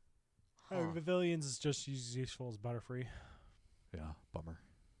 Pavilions is just as useful as Butterfree. Yeah, bummer.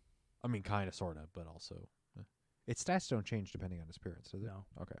 I mean, kind of, sort of, but also. Its stats don't change depending on appearance, does it? No.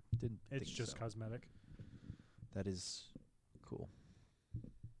 Okay. Didn't It's think just so. cosmetic. That is cool.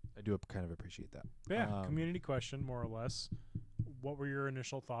 I do kind of appreciate that. Yeah, community question, more or less. What were your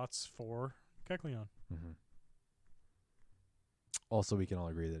initial thoughts for Kecleon? Mm-hmm. Also, we can all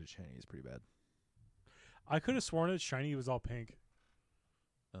agree that its shiny is pretty bad. I could have sworn its shiny was all pink.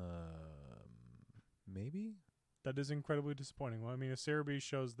 Maybe? That is incredibly disappointing. Well, I mean, if Cerebi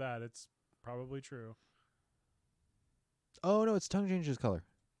shows that, it's probably true. Oh, no, its tongue changes color.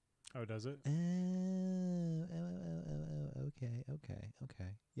 Oh, does it?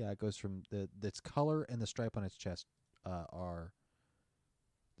 Okay. Yeah, it goes from its color and the stripe on its chest are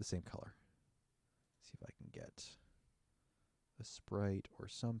the same color. See if I can get a sprite or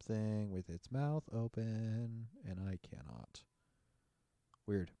something with its mouth open, and I cannot.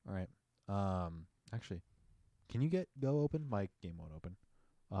 Weird. All right. Actually, can you get Go open? My game won't open.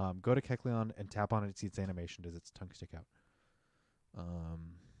 Go to Kecleon and tap on it to see its animation. Does its tongue stick out?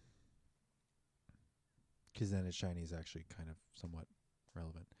 Because then its shiny is actually kind of somewhat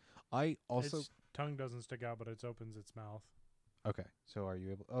relevant. I also Its tongue doesn't stick out, but it opens its mouth. okay. So are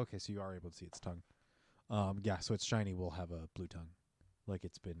you able? Okay, so you are able to see its tongue. Yeah. So its shiny will have a blue tongue, like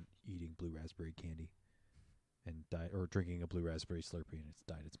it's been eating blue raspberry candy, and or drinking a blue raspberry Slurpee, and it's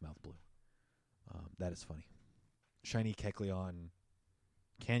dyed its mouth blue. That is funny. Shiny Kecleon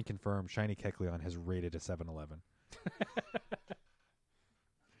can confirm. Shiny Kecleon has rated a 7-Eleven.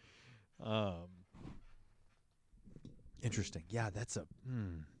 Interesting. Yeah, that's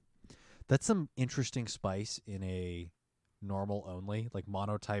some interesting spice in a normal only, like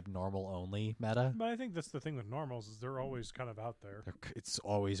monotype normal only meta. But I think that's the thing with normals is they're always kind of out there. It's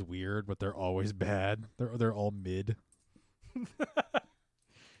always weird, but they're always bad. They're all mid.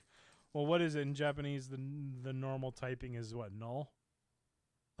 Well, what is it in Japanese? The normal typing is what, null?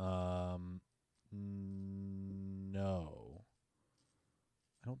 No.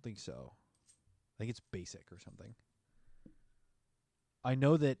 I don't think so. I think it's basic or something. I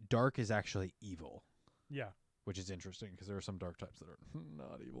know that dark is actually evil. Yeah. Which is interesting because there are some dark types that are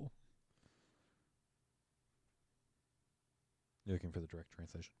not evil. You're looking for the direct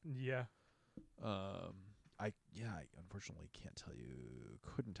translation? Yeah. I unfortunately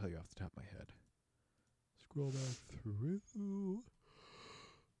couldn't tell you off the top of my head. Scroll back through.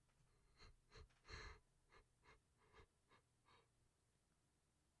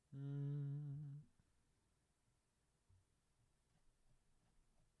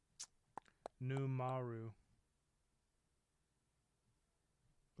 Numaru.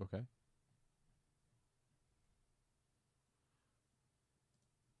 Okay.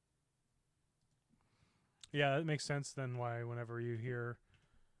 Yeah, that makes sense then why whenever you hear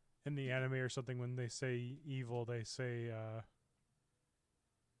in the anime or something when they say evil, they say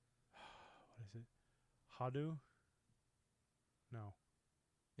what is it? Hadu? No.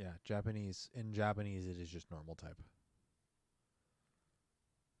 Yeah, Japanese. In Japanese, it is just normal type.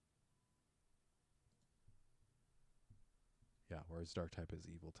 Yeah, whereas dark type is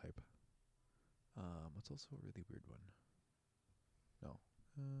evil type. What's also a really weird one? No.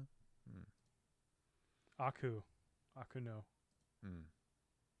 Aku. Akuno.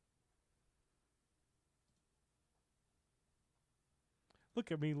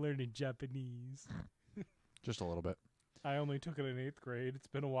 Look at me learning Japanese. Just a little bit. I only took it in 8th grade. It's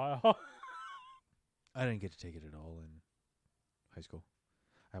been a while. I didn't get to take it at all in high school.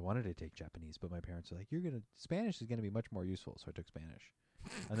 I wanted to take Japanese, but my parents were like, Spanish is going to be much more useful, so I took Spanish.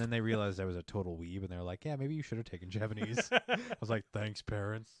 And then they realized I was a total weeb, and they were like, yeah, maybe you should have taken Japanese. I was like, thanks,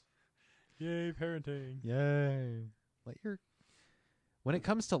 parents. Yay, parenting. Yay. When it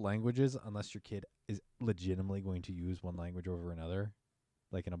comes to languages, unless your kid is legitimately going to use one language over another,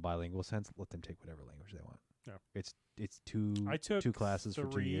 like in a bilingual sense, let them take whatever language they want. Yeah. It's two classes for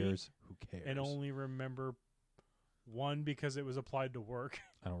 2 years. Who cares? And only remember one because it was applied to work.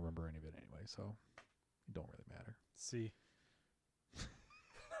 I don't remember any of it anyway, so it don't really matter. See.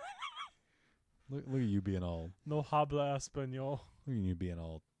 Look at you being all... No habla español. Look at you being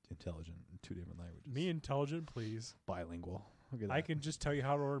all intelligent in 2 different languages. Me intelligent, please. Bilingual. Look at that. I can just tell you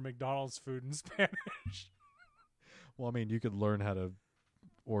how to order McDonald's food in Spanish. Well, I mean, you could learn how to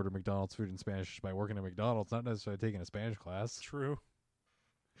order McDonald's food in Spanish by working at McDonald's, not necessarily taking a Spanish class. True.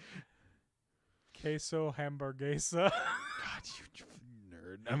 Queso hamburguesa. God, you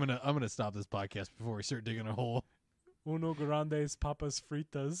nerd. I'm gonna stop this podcast before we start digging a hole. Uno grandes papas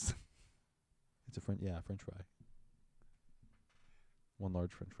fritas. It's a French fry. One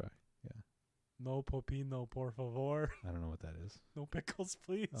large French fry. Yeah. No pepino, por favor. I don't know what that is. No pickles,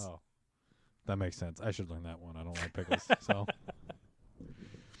 please. Oh, that makes sense. I should learn that one. I don't like pickles, so.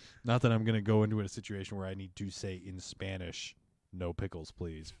 Not that I'm gonna go into a situation where I need to say in Spanish, "No pickles,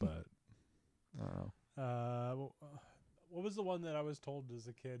 please," but I don't know. What was the one that I was told as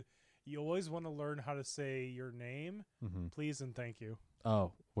a kid? You always want to learn how to say your name, please and thank you.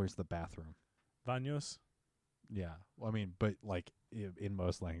 Oh, where's the bathroom? Baños. Yeah, well, I mean, but like in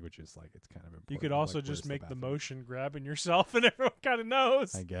most languages, like it's kind of important. You could also just make the motion grabbing yourself, and everyone kind of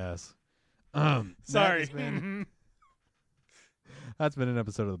knows. I guess. Sorry. That's been an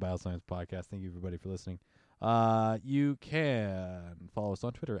episode of the Battle Science Podcast. Thank you, everybody, for listening. You can follow us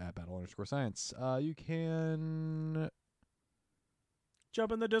on Twitter at battle_science. You can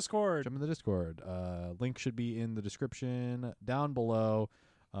jump in the Discord. Link should be in the description down below.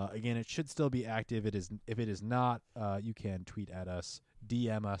 Again, it should still be active. If it is not, you can tweet at us,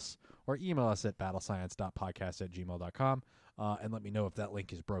 DM us, or email us at battlescience.podcast@gmail.com and let me know if that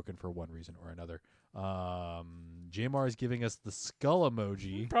link is broken for one reason or another. JMR is giving us the skull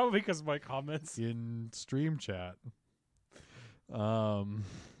emoji. Probably because of my comments. In stream chat. We're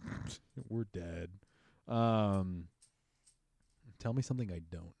dead. Tell me something I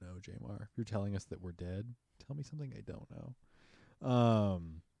don't know, JMR. If you're telling us that we're dead, tell me something I don't know.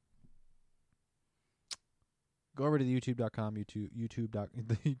 Go over to the youtube.com,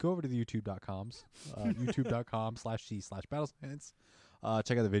 go over to the youtube.coms, youtube.com/c/battlescience.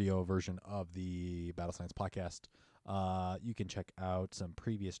 Check out the video version of the Battle Science Podcast. You can check out some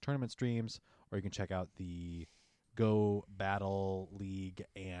previous tournament streams, or you can check out the Go Battle League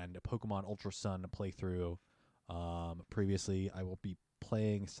and Pokemon Ultra Sun playthrough. Previously, I will be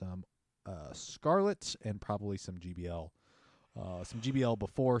playing some Scarlet and probably some GBL. Some GBL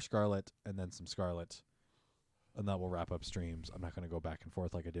before Scarlet and then some Scarlet. And that will wrap up streams. I'm not going to go back and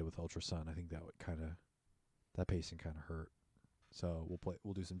forth like I did with Ultra Sun. I think that would that pacing kind of hurt. So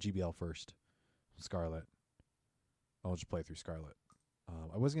we'll do some GBL first. Scarlet. I'll just play through Scarlet.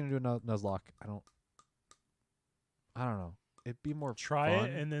 I was going to do a Nuzlocke. I don't know. It'd be more Try fun.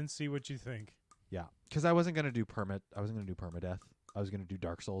 it and then see what you think. Yeah, because I wasn't gonna do permadeath. I was gonna do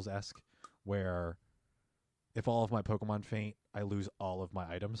Dark Souls-esque, where if all of my Pokemon faint, I lose all of my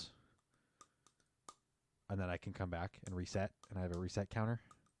items, and then I can come back and reset, and I have a reset counter.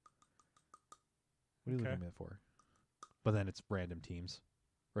 What are you looking at for? But then it's random teams,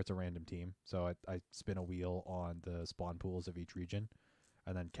 or it's a random team. So I spin a wheel on the spawn pools of each region,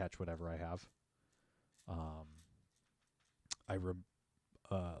 and then catch whatever I have.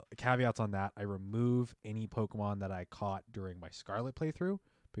 Caveats on that, I remove any Pokemon that I caught during my Scarlet playthrough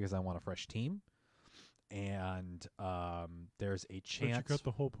because I want a fresh team. And there's a chance... But you got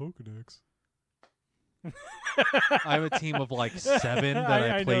the whole Pokedex. I have a team of like 7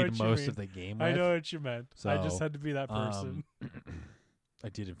 that I played most of the game with. I know what you meant. So, I just had to be that person. I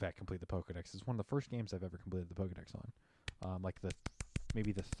did, in fact, complete the Pokedex. It's one of the first games I've ever completed the Pokedex on.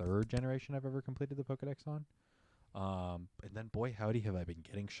 Maybe the 3rd generation I've ever completed the Pokedex on. And then, boy, howdy, have I been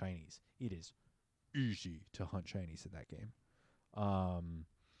getting shinies. It is easy to hunt shinies in that game.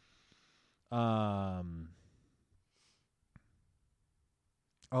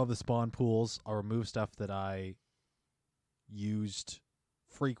 All the spawn pools, I'll remove stuff that I used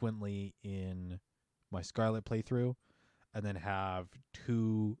frequently in my Scarlet playthrough, and then have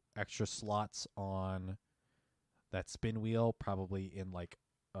 2 extra slots on that spin wheel, probably in like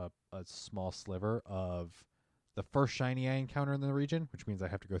a small sliver of the first shiny I encounter in the region, which means I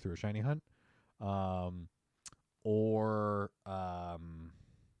have to go through a shiny hunt, or a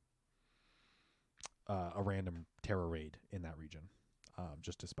random terror raid in that region,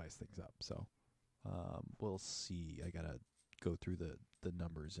 just to spice things up. So we'll see. I gotta go through the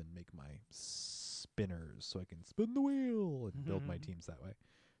numbers and make my spinners so I can spin the wheel and build my teams that way.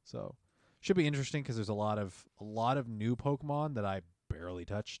 So should be interesting because there's a lot of new Pokemon that I barely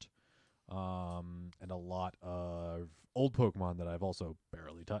touched. And a lot of old Pokemon that I've also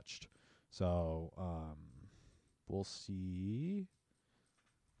barely touched. So, we'll see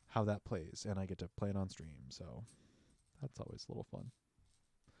how that plays. And I get to play it on stream, so that's always a little fun.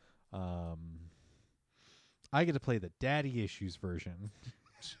 I get to play the Daddy Issues version.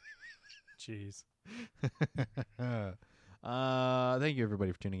 Jeez. Thank you,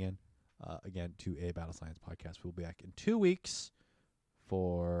 everybody, for tuning in. Again, to a Battle Science podcast. We'll be back in 2 weeks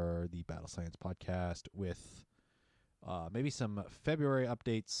for the Battle Science podcast with maybe some February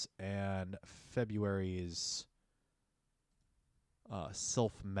updates and February's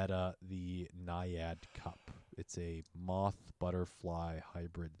Sylph meta, the Naiad Cup. It's a moth butterfly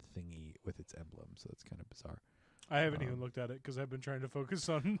hybrid thingy with its emblem, so it's kind of bizarre. I haven't even looked at it because I've been trying to focus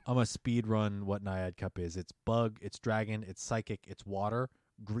on... I'm a speed run what Naiad Cup is. It's bug, it's dragon, it's psychic, it's water,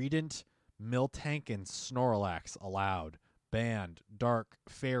 Greedent, Miltank, and Snorlax allowed. Banned, Dark,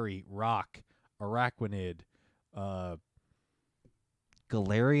 Fairy, Rock, Araquanid, Galarian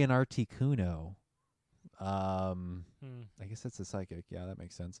Articuno. I guess that's a psychic. Yeah, that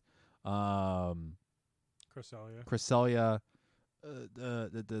makes sense. Cresselia,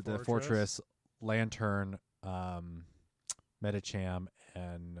 the Fortress, Lantern, Medicham,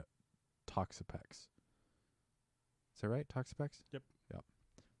 and Toxapex. Is that right? Toxapex? Yep.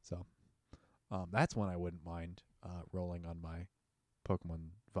 So, that's one I wouldn't mind rolling on my Pokemon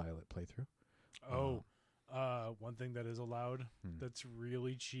Violet playthrough. One thing that is allowed that's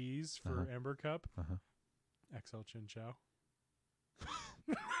really cheese for Ember Cup, XL Chinchou.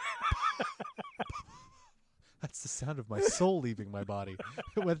 That's the sound of my soul leaving my body.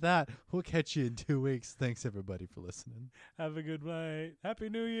 With that, we'll catch you in 2 weeks. Thanks, everybody, for listening. Have a good night. Happy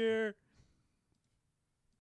New Year.